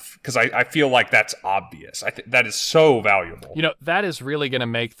enough because I feel like that's obvious. That is so valuable. That is really going to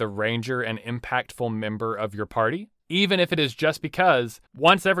make the Ranger an impactful member of your party, even if it is just because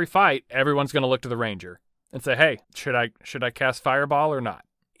once every fight, everyone's going to look to the Ranger and say, hey, should I cast Fireball or not?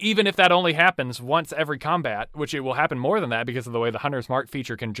 Even if that only happens once every combat, which it will happen more than that because of the way the Hunter's Mark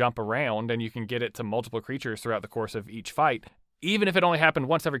feature can jump around and you can get it to multiple creatures throughout the course of each fight. Even if it only happened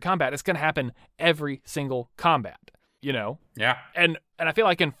once every combat, it's going to happen every single combat. Yeah. And I feel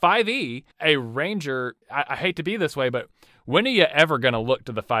like in 5e, a Ranger, I hate to be this way, but when are you ever going to look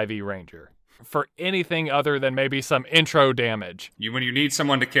to the 5e Ranger for anything other than maybe some intro damage? When you need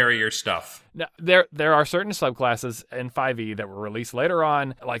someone to carry your stuff. Now, there are certain subclasses in 5e that were released later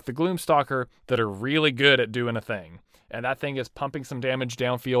on, like the Gloomstalker, that are really good at doing a thing. And that thing is pumping some damage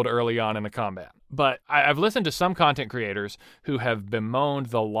downfield early on in the combat. But I've listened to some content creators who have bemoaned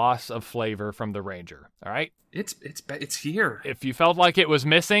the loss of flavor from the Ranger. All right? It's here. If you felt like it was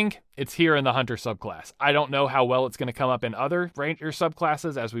missing, it's here in the Hunter subclass. I don't know how well it's going to come up in other Ranger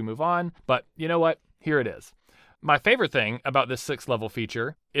subclasses as we move on, but you know what? Here it is. My favorite thing about this 6th level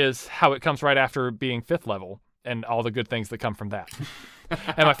feature is how it comes right after being 5th level and all the good things that come from that.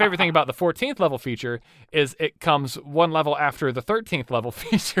 And my favorite thing about the 14th level feature is it comes one level after the 13th level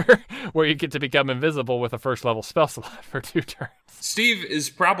feature where you get to become invisible with a first level spell slot for 2 turns. Steve is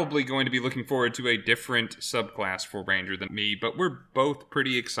probably going to be looking forward to a different subclass for Ranger than me, but we're both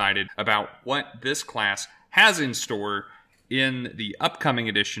pretty excited about what this class has in store in the upcoming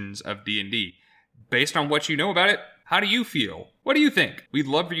editions of D&D. Based on what you know about it, how do you feel? What do you think? We'd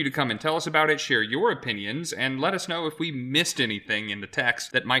love for you to come and tell us about it, share your opinions, and let us know if we missed anything in the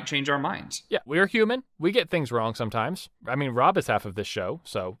text that might change our minds. Yeah, we're human. We get things wrong sometimes. I mean, Rob is half of this show,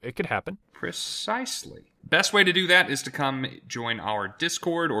 so it could happen. Precisely. Best way to do that is to come join our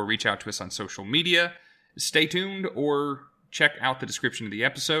Discord or reach out to us on social media. Stay tuned or check out the description of the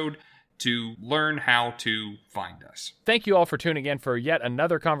episode to learn how to find us. Thank you all for tuning in for yet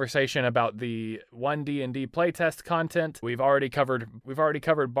another conversation about the 1D&D playtest content. We've already covered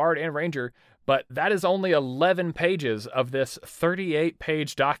Bard and Ranger, but that is only 11 pages of this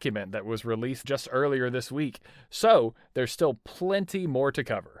 38-page document that was released just earlier this week. So there's still plenty more to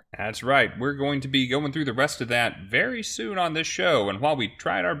cover. That's right. We're going to be going through the rest of that very soon on this show. And while we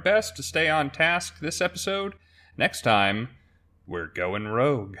tried our best to stay on task this episode, next time, we're going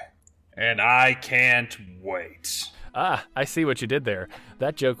rogue. And I can't wait. Ah, I see what you did there.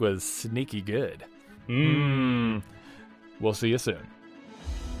 That joke was sneaky good. We'll see you soon.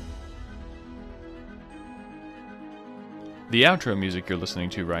 The outro music you're listening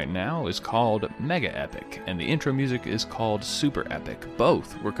to right now is called Mega Epic, and the intro music is called Super Epic.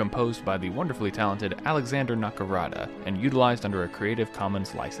 Both were composed by the wonderfully talented Alexander Nakarada and utilized under a Creative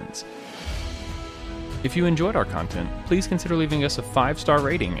Commons license. If you enjoyed our content, please consider leaving us a 5-star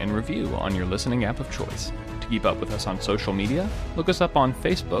rating and review on your listening app of choice. To keep up with us on social media, look us up on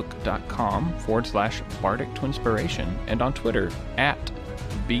facebook.com/Bardic Twinspiration and on Twitter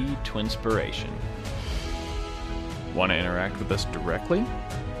 @BTwinspiration. Want to interact with us directly?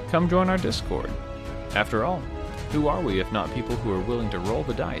 Come join our Discord. After all, who are we if not people who are willing to roll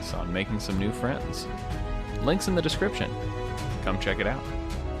the dice on making some new friends? Links in the description. Come check it out.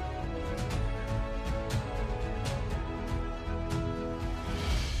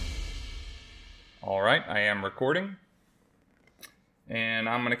 All right, I am recording. And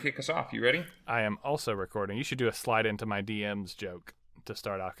I'm going to kick us off. You ready? I am also recording. You should do a slide into my DMs joke to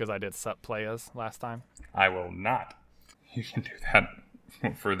start off, because I did sup playas last time. I will not. You can do that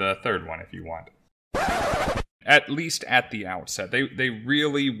for the third one if you want. At least at the outset. They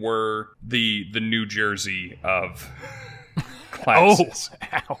really were the New Jersey of classes. Oh,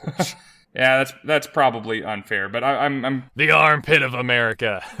 ouch. Yeah, that's probably unfair, but I'm The armpit of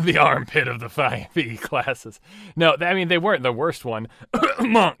America. The armpit of the 5e classes. No, I mean, they weren't the worst one.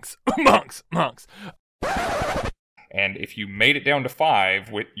 Monks. And if you made it down to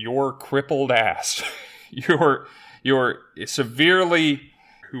 5 with your crippled ass, you're severely,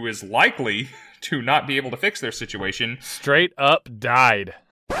 who is likely to not be able to fix their situation. Straight up died.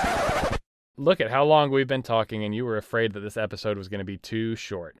 Look at how long we've been talking, and you were afraid that this episode was going to be too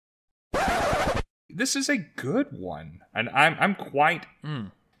short. This is a good one, and I'm quite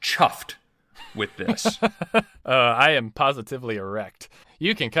chuffed with this. I am positively erect.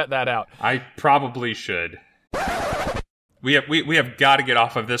 You can cut that out. I probably should. We have got to get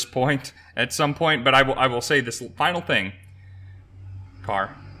off of this point at some point, but I will say this final thing.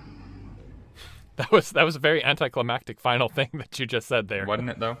 Car. That was a very anticlimactic final thing that you just said there. Wasn't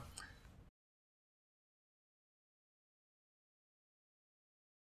it, though?